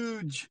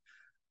huge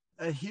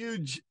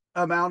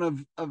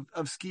amount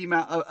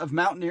of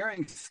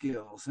mountaineering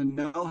skills and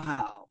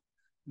know-how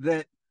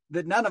that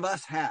none of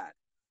us had.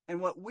 And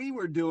what we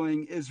were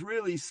doing is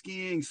really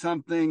skiing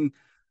something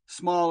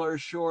smaller,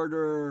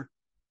 shorter,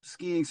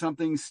 skiing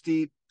something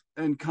steep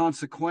and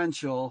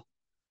consequential.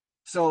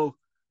 So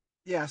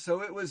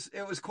it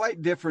was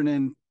quite different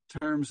in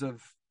terms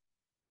of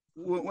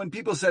when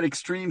people said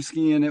extreme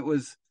skiing,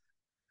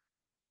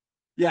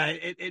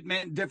 it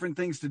meant different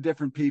things to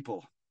different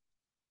people.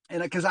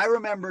 And because I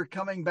remember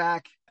coming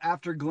back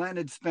after Glenn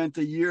had spent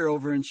a year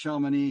over in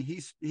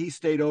Chamonix, he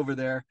stayed over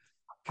there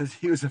because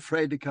he was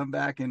afraid to come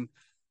back and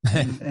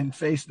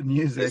face the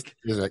music.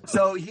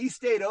 So he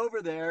stayed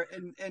over there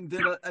and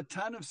did a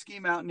ton of ski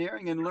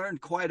mountaineering and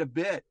learned quite a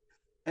bit.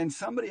 And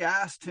somebody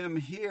asked him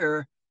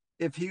here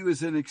if he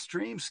was an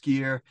extreme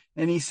skier,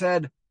 and he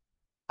said,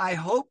 "I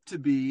hope to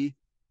be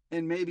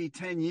in maybe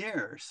 10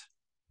 years.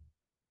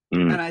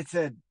 And I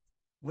said,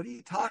 "What are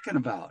you talking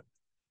about?"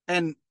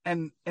 And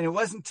it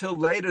wasn't until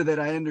later that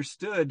I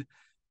understood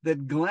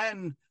that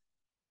Glenn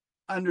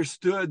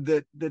understood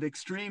that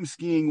extreme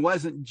skiing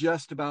wasn't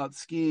just about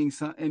skiing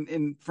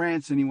in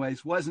France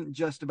anyways, wasn't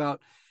just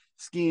about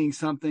skiing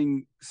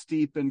something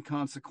steep and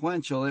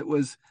consequential. It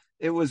was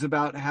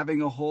about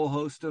having a whole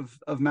host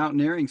of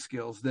mountaineering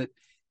skills that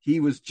he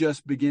was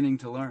just beginning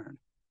to learn.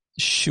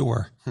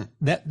 Sure.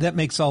 That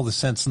makes all the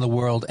sense in the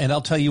world. And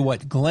I'll tell you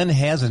what, Glenn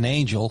has an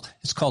angel.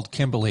 It's called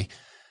Kimberly.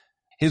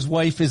 His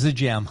wife is a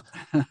gem.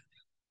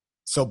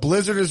 So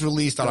Blizzard is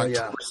released on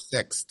October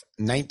 6th,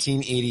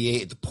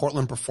 1988 at the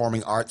Portland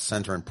Performing Arts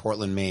Center in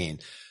Portland, Maine.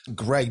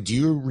 Greg, do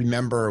you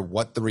remember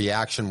what the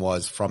reaction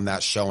was from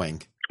that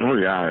showing? Oh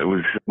yeah, it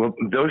was. Well,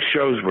 those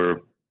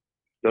were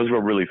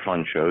really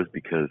fun shows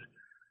because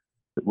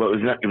it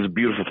was a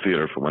beautiful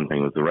theater for one thing.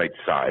 It was the right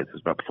size. It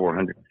was about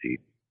 400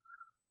 seats,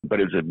 but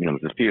it was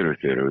a theater.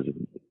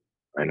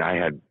 And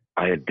I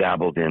had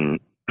dabbled in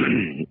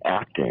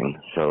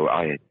acting, so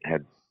I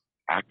had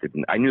acted.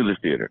 I knew the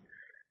theater.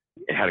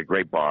 It had a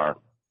great bar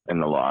in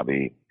the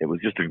lobby. It was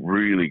just a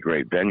really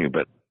great venue.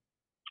 But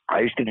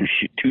I used to do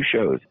 2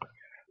 shows,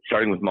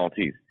 starting with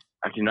Maltese.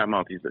 Actually, not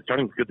Maltese, but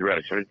starting with Good to Red.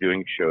 I started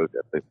doing shows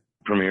at the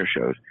premiere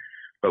shows.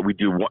 But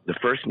the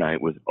first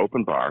night was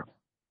open bar,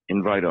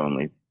 invite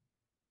only,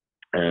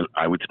 and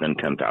I would spend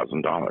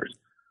 $10,000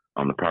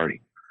 on the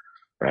party,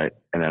 right?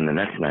 And then the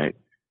next night,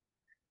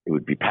 it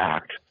would be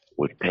packed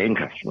with paying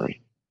customers,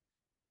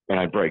 and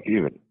I'd break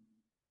even.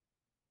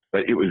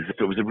 But it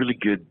was a really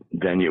good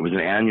venue. It was an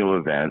annual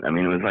event. I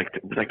mean, it was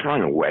like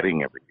throwing a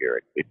wedding every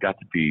year. It got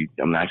to be.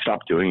 I mean, I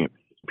stopped doing it.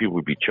 People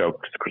would be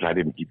choked because I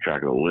didn't keep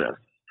track of the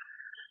list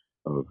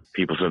of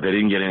people. So if they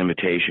didn't get an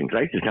invitation, because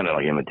I used to send out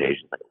like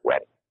invitations, like a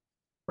wedding,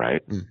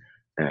 right? Mm.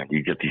 And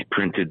you get these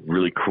printed,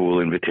 really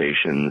cool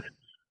invitations,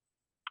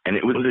 and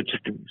it was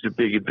a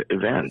big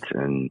event.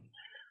 And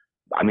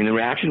I mean, the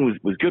reaction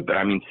was good. But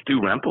I mean,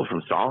 Stu Rempel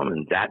from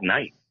Solomon that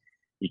night,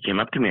 he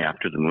came up to me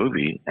after the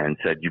movie and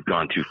said, "You've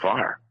gone too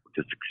far.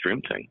 This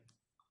extreme thing.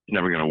 It's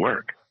never going to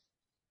work."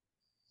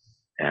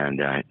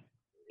 And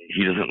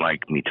he doesn't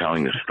like me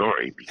telling this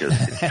story because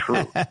it's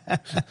true.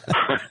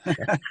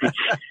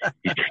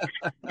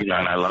 And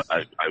I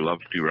love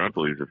Stu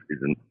Rempel. He's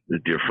a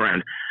dear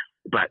friend.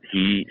 But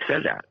he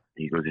said that.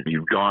 He goes,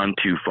 "You've gone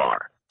too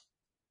far."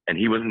 And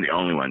he wasn't the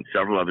only one.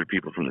 Several other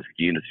people from the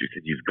ski industry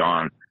said, "You've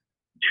gone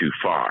too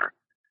far."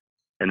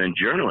 And then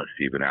journalists,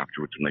 even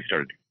afterwards, when they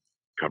started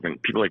covering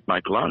people like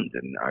Mike Lund,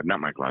 and not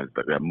Mike Lund,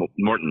 but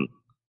Morton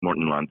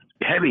Lund,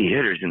 heavy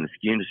hitters in the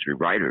ski industry,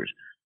 writers,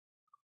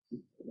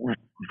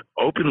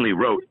 openly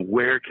wrote,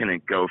 "Where can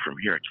it go from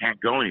here? It can't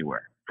go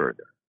anywhere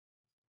further.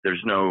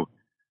 There's no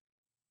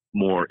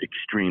more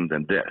extreme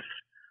than this."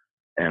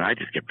 And I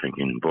just kept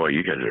thinking, boy,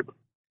 you guys are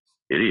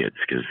idiots,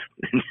 because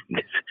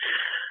there's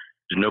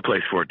no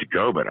place for it to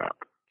go but up.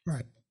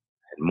 Right.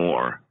 And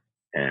more.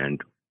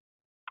 And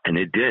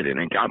it did, and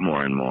it got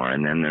more and more.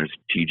 And then there's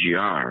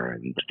TGR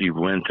and Steve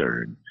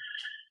Winter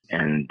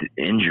and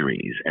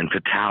injuries and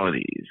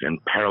fatalities and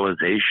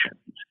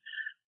paralyzations.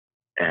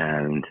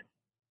 And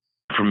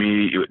for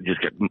me, it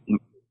just got,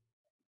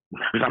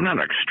 because I'm not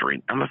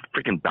extreme. I'm a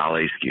freaking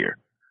ballet skier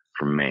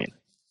from Maine,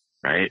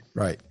 right?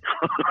 Right.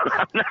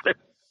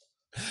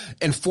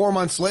 And 4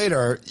 months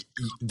later,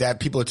 that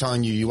people are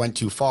telling you went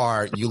too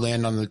far, you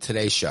land on the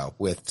Today Show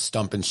with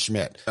Stump and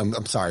Schmidt.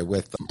 I'm sorry,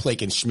 with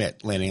Blake and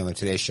Schmidt landing on the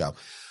Today Show.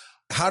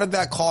 How did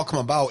that call come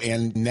about?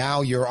 And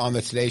now you're on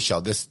the Today Show.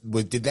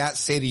 Did that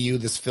say to you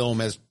this film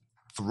has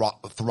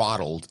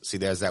throttled? See,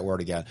 there's that word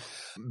again.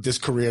 This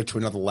career to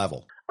another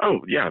level.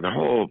 Oh yeah, that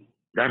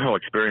whole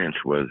experience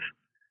was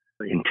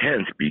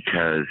intense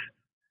because,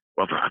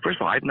 well, first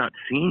of all, I'd not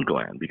seen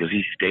Glenn because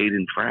he stayed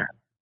in France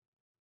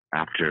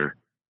after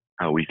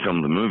we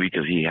filmed the movie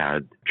because he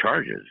had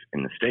charges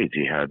in the States.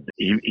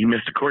 He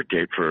missed a court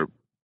date for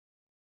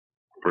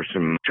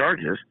some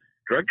charges,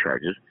 drug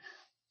charges,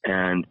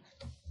 and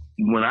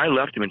when I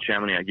left him in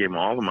Chamonix, I gave him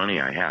all the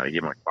money I had. I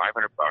gave him like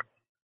 $500,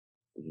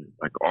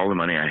 like all the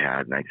money I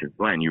had. And I said,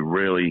 "Glenn, you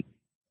really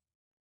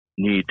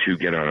need to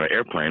get on an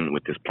airplane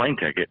with this plane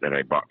ticket that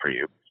I bought for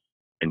you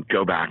and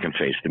go back and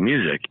face the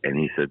music." And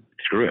he said,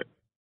 "Screw it.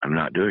 I'm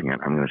not doing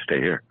it. I'm going to stay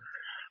here."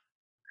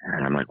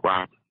 And I'm like,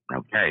 wow,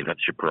 okay,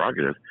 that's your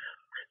prerogative.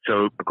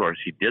 So, of course,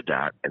 he did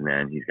that. And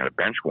then he's got a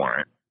bench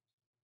warrant.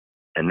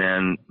 And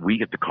then we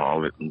get the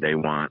call that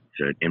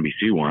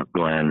NBC want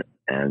Glenn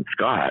and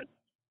Scott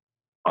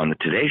on the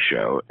Today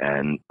Show,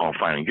 and all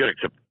fine and good,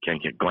 except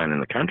can't get Glenn in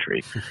the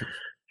country.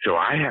 So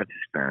I had to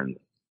spend,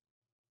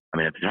 I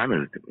mean, at the time,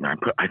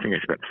 I think I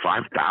spent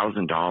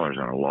 $5,000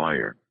 on a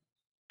lawyer.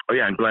 Oh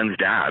yeah, and Glenn's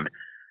dad,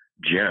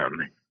 Jim,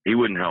 he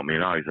wouldn't help me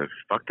at all. He said,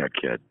 "Fuck that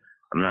kid.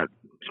 I'm not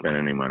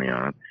spending any money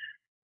on it."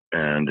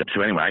 And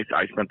so anyway,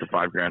 I spent the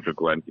 $5,000 so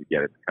Glenn could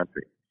get it in the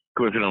country.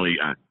 Coincidentally,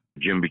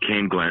 Jim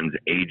became Glenn's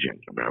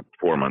agent about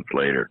 4 months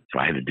later, so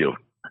I had to deal.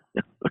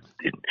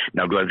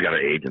 Now Glenn's got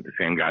an agent, the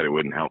same guy that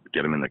wouldn't help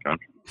get him in the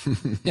country.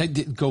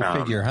 Go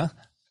figure, huh?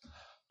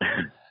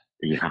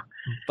 Yeah,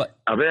 but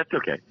that's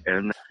okay.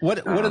 And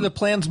what are the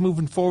plans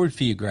moving forward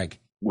for you, Greg?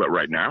 What,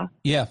 right now?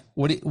 Yeah.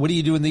 What are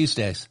you doing these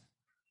days?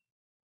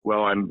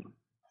 Well, I'm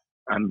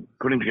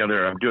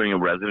doing a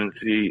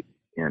residency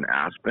in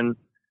Aspen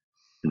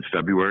in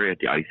February at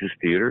the ISIS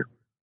Theater.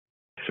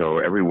 So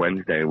every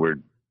Wednesday we're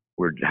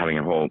having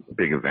a whole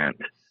big event,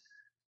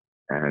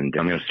 and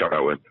I'm going to start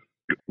out with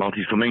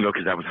Maltese Flamingo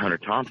because that was Hunter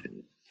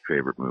Thompson's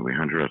favorite movie.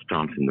 Hunter S.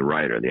 Thompson, the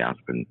writer, the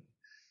Aspen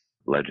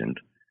legend,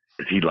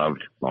 is he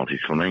loved Maltese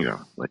Flamingo,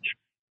 which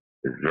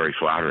is very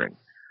flattering.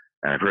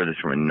 And I've heard this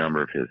from a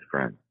number of his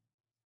friends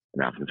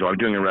in Aspen. So I'm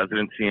doing a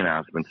residency in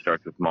Aspen,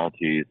 starts with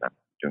Maltese. I'm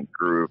doing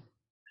Group,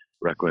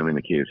 Requiem in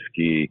the Key of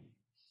Ski.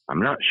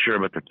 I'm not sure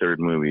about the third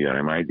movie yet.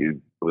 I might do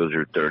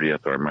Blizzard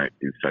 30th, or I might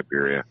do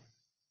Siberia.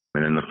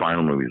 And then the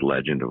final movie is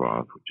Legend of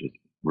Oz, which is a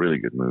really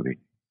good movie.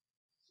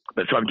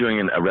 But so I'm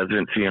doing a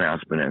residency in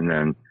Aspen, and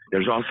then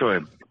there's also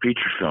a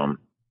feature film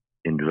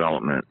in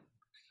development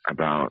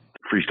about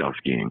freestyle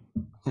skiing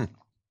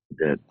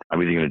that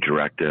I'm either going to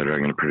direct it or I'm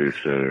going to produce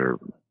it, or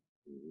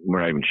we're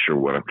not even sure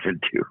what I'm going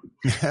to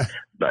do.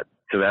 But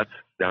so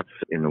that's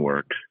in the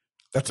works.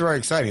 That's very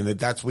exciting.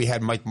 We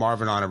had Mike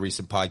Marvin on a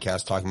recent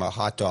podcast talking about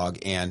Hot Dog,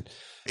 and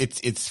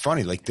it's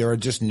funny. Like, there are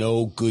just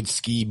no good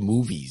ski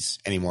movies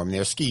anymore. I mean,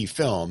 there are ski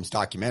films,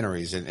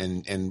 documentaries,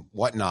 and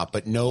whatnot,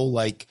 but no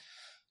like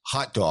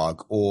Hot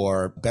Dog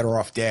or Better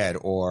Off Dead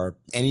or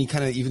any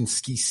kind of even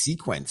ski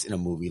sequence in a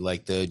movie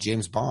like the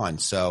James Bond.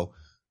 So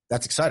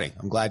that's exciting.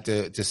 I'm glad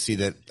to see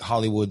that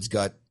Hollywood's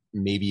got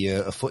maybe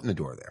a foot in the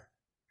door there.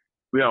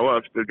 Yeah, well,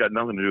 it's got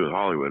nothing to do with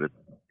Hollywood. It's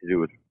to do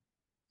with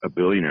a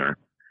billionaire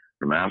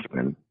from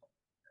Aspen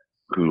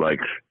who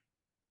likes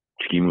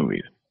ski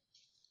movies.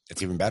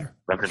 It's even better.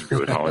 Nothing to do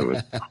with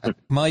Hollywood.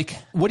 Mike,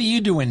 what are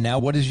you doing now?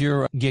 What is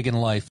your gig in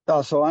life?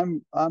 So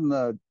I'm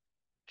the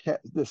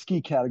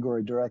ski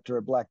category director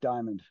at Black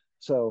Diamond.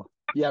 So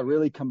yeah,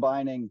 really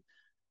combining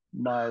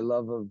my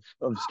love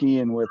of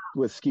skiing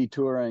with ski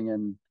touring.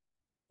 And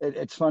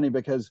it's funny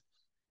because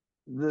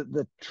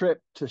the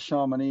trip to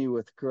Chamonix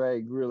with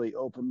Greg really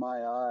opened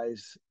my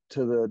eyes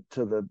to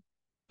the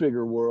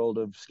bigger world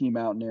of ski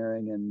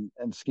mountaineering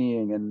and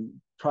skiing. And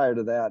prior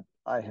to that,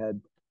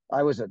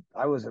 I was a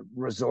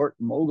resort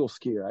mogul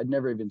skier. I'd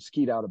never even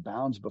skied out of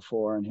bounds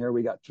before, and here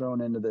we got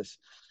thrown into this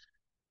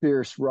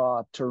fierce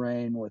raw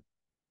terrain with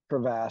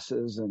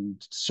crevasses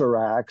and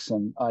seracs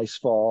and ice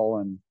fall,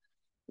 and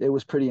it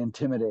was pretty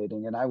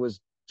intimidating. And I was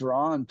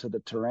drawn to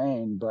the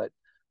terrain, but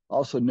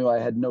also knew I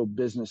had no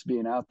business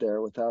being out there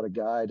without a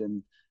guide.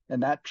 And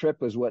that trip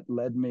was what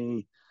led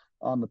me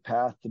on the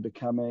path to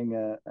becoming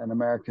an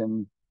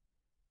American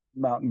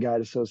Mountain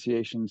Guide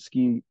Association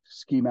ski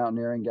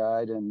mountaineering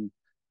guide, and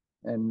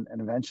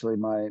eventually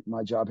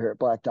my job here at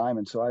Black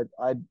Diamond. So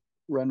I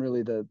run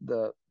really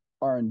the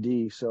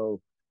R&D.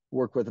 So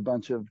work with a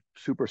bunch of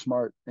super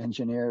smart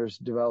engineers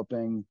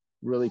developing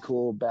really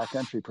cool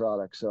backcountry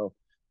products. So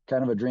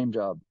kind of a dream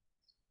job.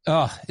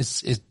 Oh,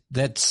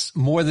 that's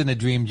more than a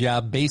dream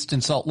job. Based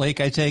in Salt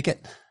Lake, I take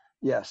it?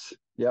 Yes.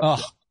 Yep.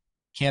 Oh,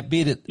 can't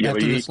beat it. Yeah,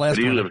 after this last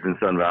he one. lives in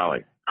Sun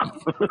Valley.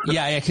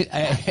 Yeah, I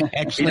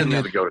actually he doesn't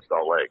have to go to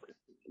Salt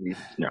Lake.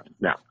 No.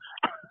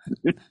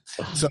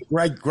 So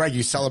Greg,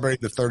 you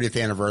celebrated the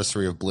 30th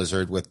anniversary of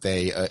Blizzard with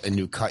a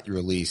new cut you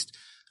released.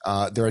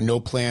 There are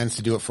no plans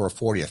to do it for a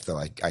 40th, though.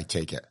 I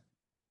take it.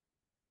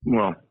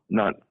 Well,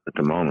 not at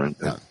the moment.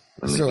 No.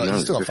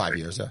 Still have 5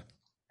 years, though.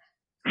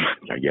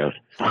 I guess.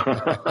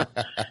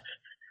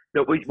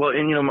 No,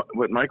 and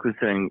what Mike was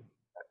saying,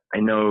 I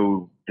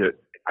know that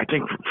I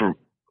think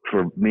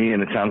for me,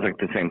 and it sounds like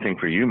the same thing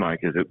for you,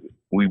 Mike, is that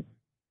we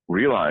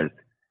realized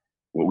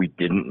what we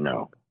didn't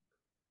know.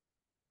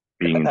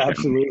 Being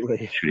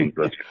absolutely shooting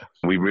Blizzard,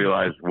 we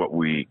realized what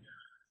we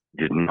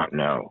did not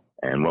know,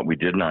 and what we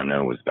did not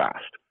know was vast.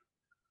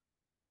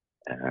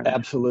 And,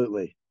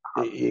 absolutely,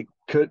 it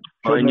couldn't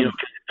have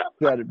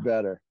said it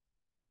better.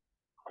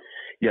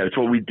 Yeah, it's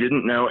what we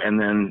didn't know. And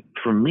then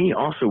for me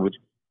also with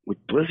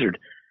Blizzard,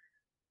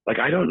 like,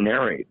 I don't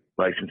narrate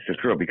License to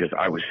Thrill because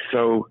I was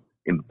so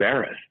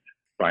embarrassed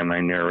by my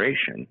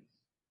narration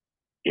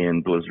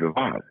in Blizzard of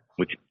Oz,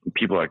 which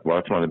people are like, well,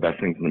 that's one of the best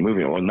things in the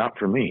movie. Well, not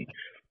for me.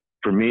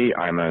 For me,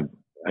 I'm a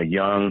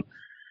young,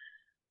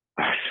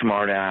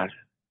 smart ass,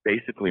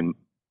 basically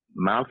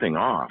mouthing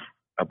off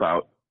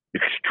about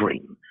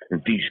extreme,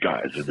 and these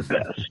guys are the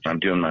best. I'm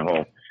doing my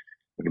whole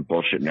fucking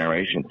bullshit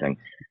narration thing.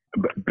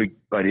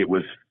 But it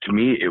was, to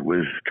me, it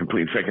was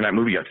completely fake. And that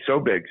movie got so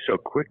big so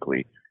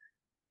quickly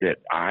that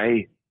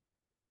I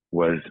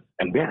was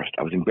embarrassed.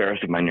 I was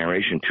embarrassed of my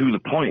narration to the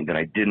point that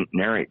I didn't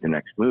narrate the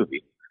next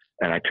movie.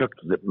 And I took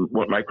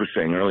what Mike was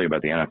saying earlier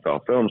about the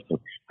NFL films,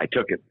 I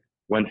took it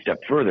one step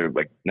further.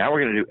 Like, now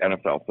we're going to do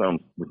NFL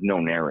films with no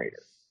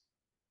narrator.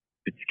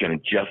 It's going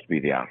to just be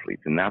the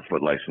athletes. And that's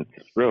what License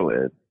to Thrill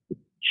is.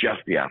 It's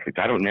just the athletes.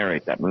 I don't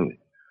narrate that movie.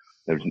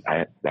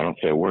 I don't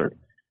say a word.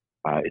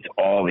 It's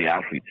all the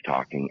athletes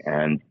talking,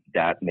 and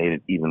that made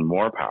it even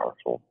more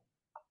powerful.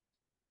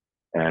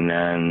 And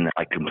then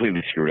I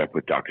completely screwed up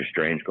with Dr.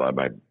 Strangelove.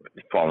 I'd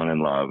fallen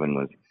in love and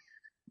was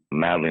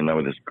madly in love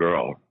with this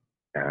girl,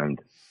 and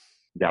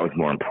that was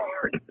more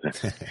important.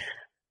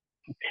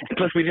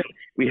 Plus,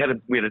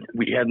 there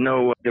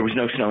was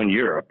no snow in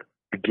Europe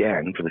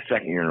again for the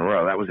second year in a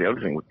row. That was the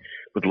other thing.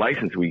 With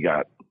License, we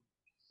got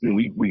snow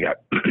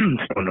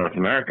in North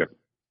America,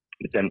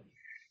 but then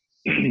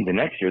the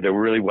next year there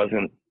really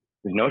wasn't.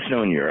 There's no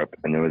snow in Europe,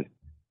 and there was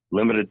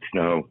limited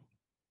snow.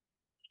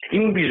 Ski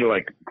movies are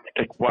like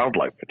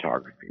wildlife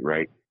photography,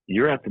 right?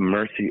 You're at the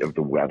mercy of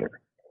the weather.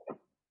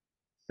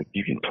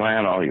 You can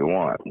plan all you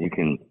want. You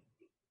can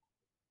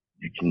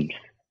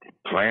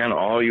plan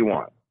all you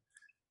want.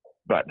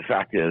 But the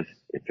fact is,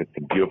 if it's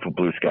a beautiful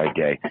blue sky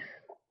day,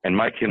 and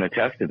Mike can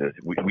attest to this,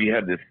 we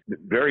had this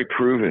very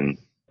proven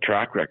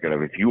track record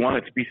of if you want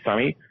it to be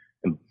sunny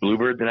and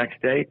bluebird the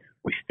next day,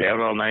 we stay out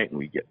all night and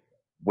we get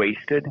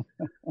wasted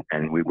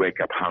and we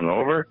wake up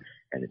hungover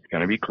and it's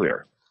going to be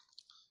clear.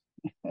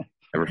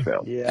 Never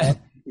failed. Yeah.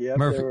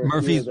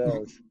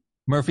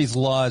 Murphy's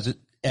Law is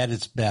at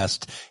its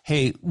best.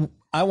 Hey,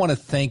 I want to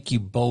thank you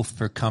both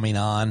for coming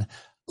on.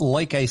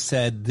 Like I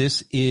said,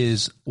 this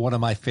is one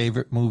of my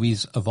favorite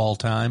movies of all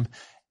time.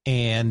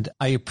 And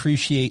I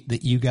appreciate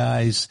that you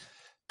guys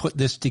put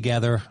this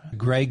together.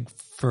 Greg,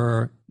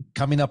 for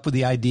coming up with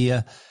the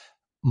idea.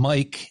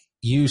 Mike,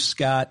 you,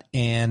 Scott,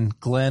 and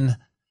Glenn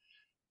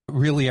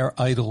really are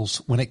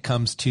idols when it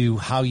comes to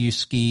how you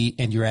ski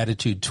and your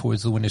attitude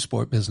towards the winter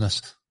sport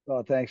business.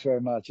 Well, thanks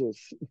very much.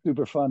 It's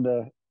super fun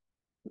to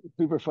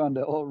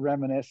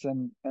reminisce.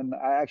 And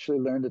I actually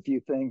learned a few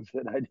things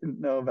that I didn't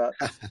know about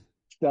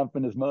Stump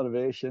and his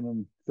motivation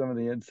and some of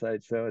the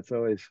insights. So it's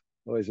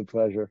always a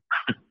pleasure.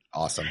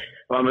 Awesome.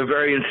 Well, I'm a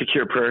very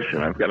insecure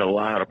person. I've got a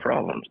lot of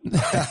problems.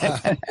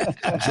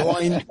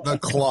 Join the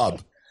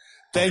club.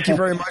 Thank you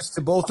very much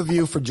to both of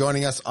you for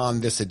joining us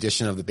on this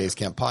edition of the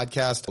Basecamp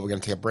podcast. We're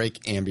going to take a break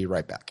and be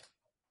right back.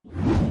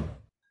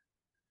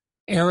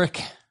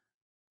 Eric,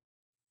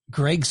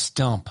 Greg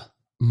Stump,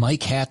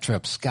 Mike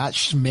Hattrup, Scott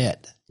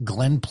Schmidt,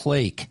 Glenn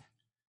Plake.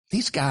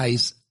 These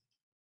guys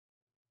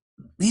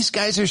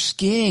are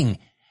skiing.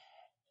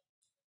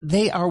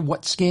 They are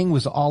what skiing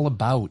was all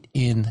about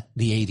in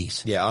the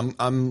 80s. Yeah,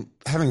 I'm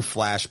having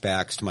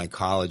flashbacks to my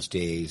college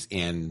days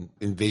and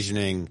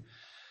envisioning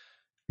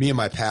me and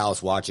my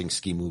pals watching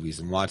ski movies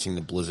and watching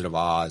the Blizzard of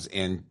AAHHs,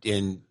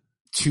 and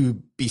to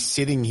be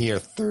sitting here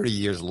 30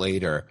 years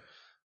later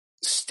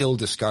still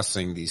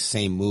discussing these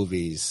same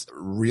movies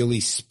really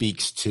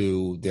speaks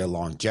to their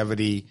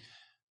longevity,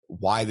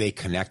 why they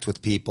connect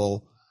with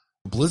people.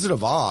 Blizzard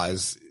of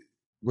AAHHs,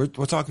 we're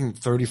talking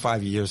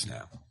 35 years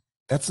now.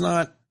 That's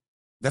not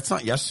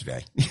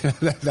yesterday.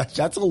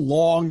 That's a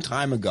long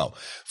time ago.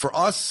 For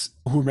us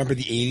who remember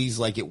the 80s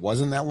like it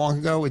wasn't that long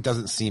ago, it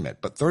doesn't seem it.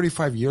 But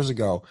 35 years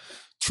ago,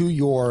 to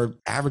your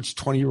average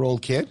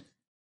 20-year-old kid,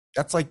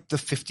 that's like the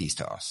 50s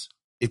to us.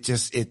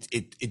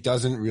 It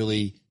doesn't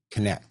really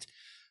connect.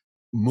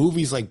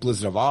 Movies like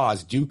Blizzard of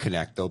AAHHs do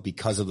connect, though,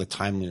 because of the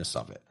timeliness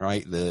of it,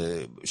 right?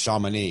 The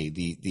Chamonix,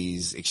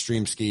 these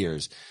extreme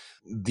skiers,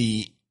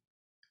 the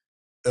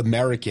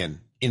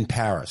American in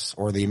Paris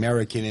or the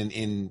American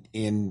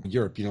in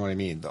Europe, you know what I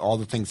mean? All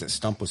the things that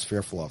Stump was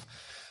fearful of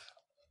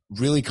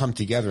really come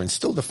together and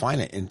still define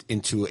it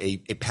into a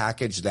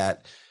package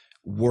that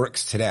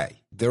works today.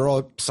 There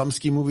are some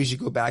ski movies you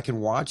go back and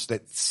watch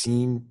that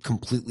seem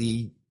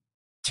completely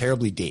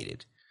terribly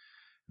dated.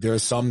 There are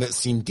some that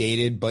seem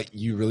dated, but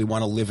you really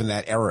want to live in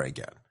that era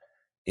again.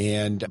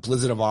 And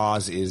Blizzard of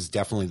AAHHs is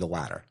definitely the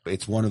latter.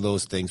 It's one of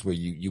those things where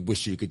you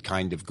wish you could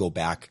kind of go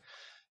back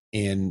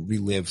and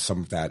relive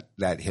some of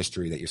that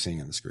history that you're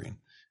seeing on the screen.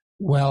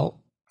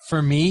 Well,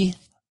 for me,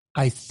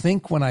 I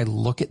think when I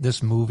look at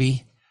this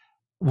movie,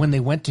 when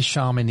they went to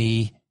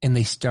Chamonix and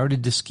they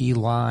started to ski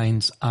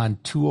lines on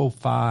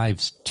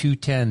 205s,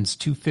 210s,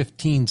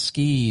 215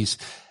 skis,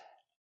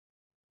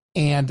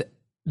 and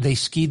they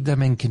skied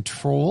them in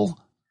control,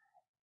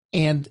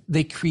 and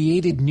they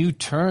created new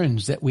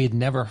turns that we had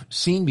never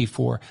seen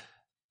before,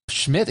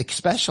 Schmidt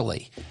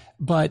especially.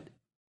 But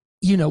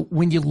you know,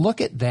 when you look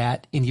at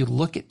that and you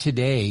look at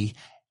today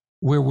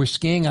where we're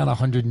skiing on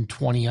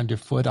 120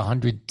 underfoot,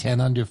 110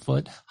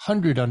 underfoot,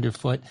 100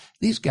 underfoot,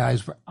 these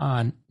guys were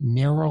on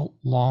narrow,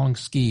 long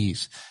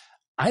skis.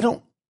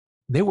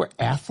 They were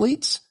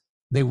athletes,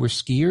 they were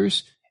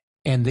skiers,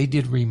 and they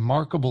did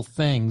remarkable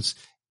things,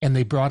 and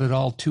they brought it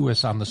all to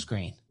us on the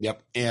screen.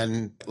 Yep.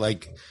 And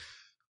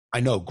I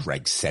know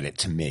Greg said it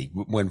to me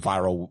when we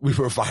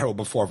were viral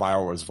before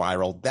viral was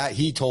viral, that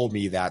he told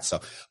me that.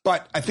 So,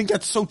 but I think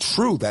that's so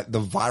true that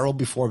the viral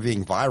before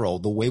being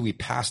viral, the way we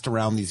passed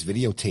around these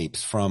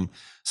videotapes from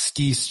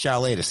ski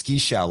chalet to ski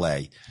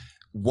chalet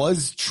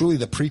was truly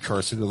the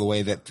precursor to the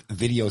way that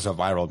videos are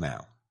viral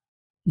now.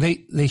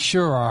 They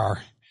sure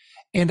are.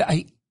 And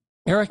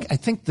Eric, I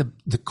think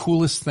the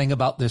coolest thing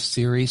about this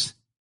series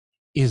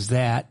is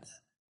that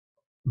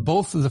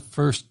both of the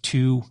first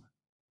two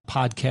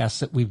podcasts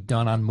that we've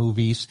done on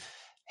movies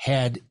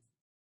had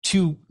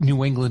two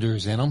New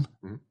Englanders in them.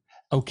 Mm-hmm.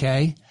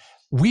 Okay.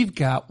 We've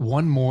got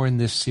one more in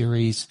this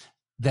series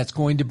that's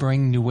going to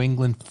bring New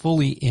England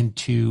fully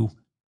into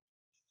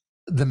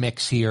the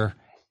mix here.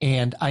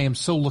 And I am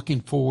so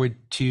looking forward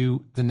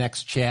to the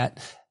next chat.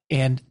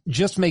 And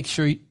just make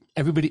sure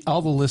everybody,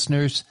 all the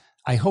listeners,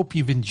 I hope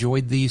you've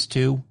enjoyed these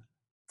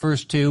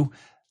first two.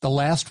 The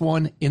last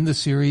one in the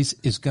series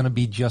is going to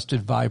be just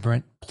as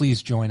vibrant.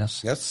 Please join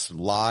us. Yes,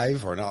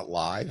 live or not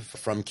live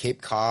from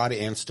Cape Cod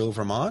and Stowe,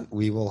 Vermont.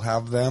 We will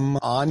have them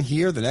on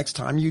here the next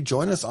time you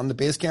join us on the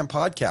Basecamp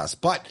podcast.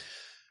 But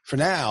for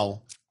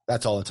now,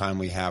 that's all the time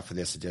we have for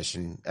this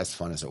edition, as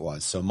fun as it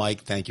was. So,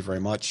 Mike, thank you very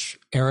much.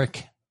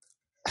 Eric,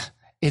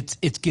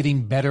 It's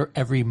getting better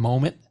every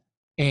moment.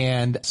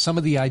 And some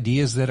of the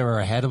ideas that are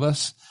ahead of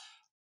us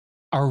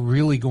are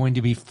really going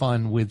to be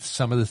fun with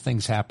some of the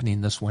things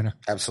happening this winter.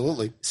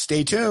 Absolutely.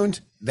 Stay tuned.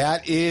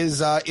 That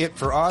is it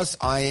for us.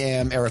 I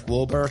am Eric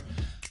Wilbur.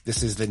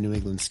 This is the New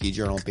England Ski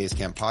Journal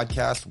Basecamp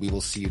podcast. We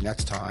will see you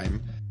next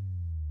time.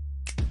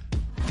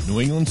 New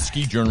England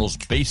Ski Journal's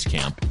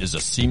Basecamp is a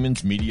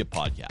Siemens Media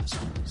podcast.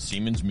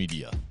 Siemens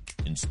Media.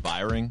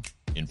 Inspiring,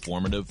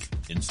 informative,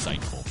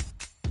 insightful.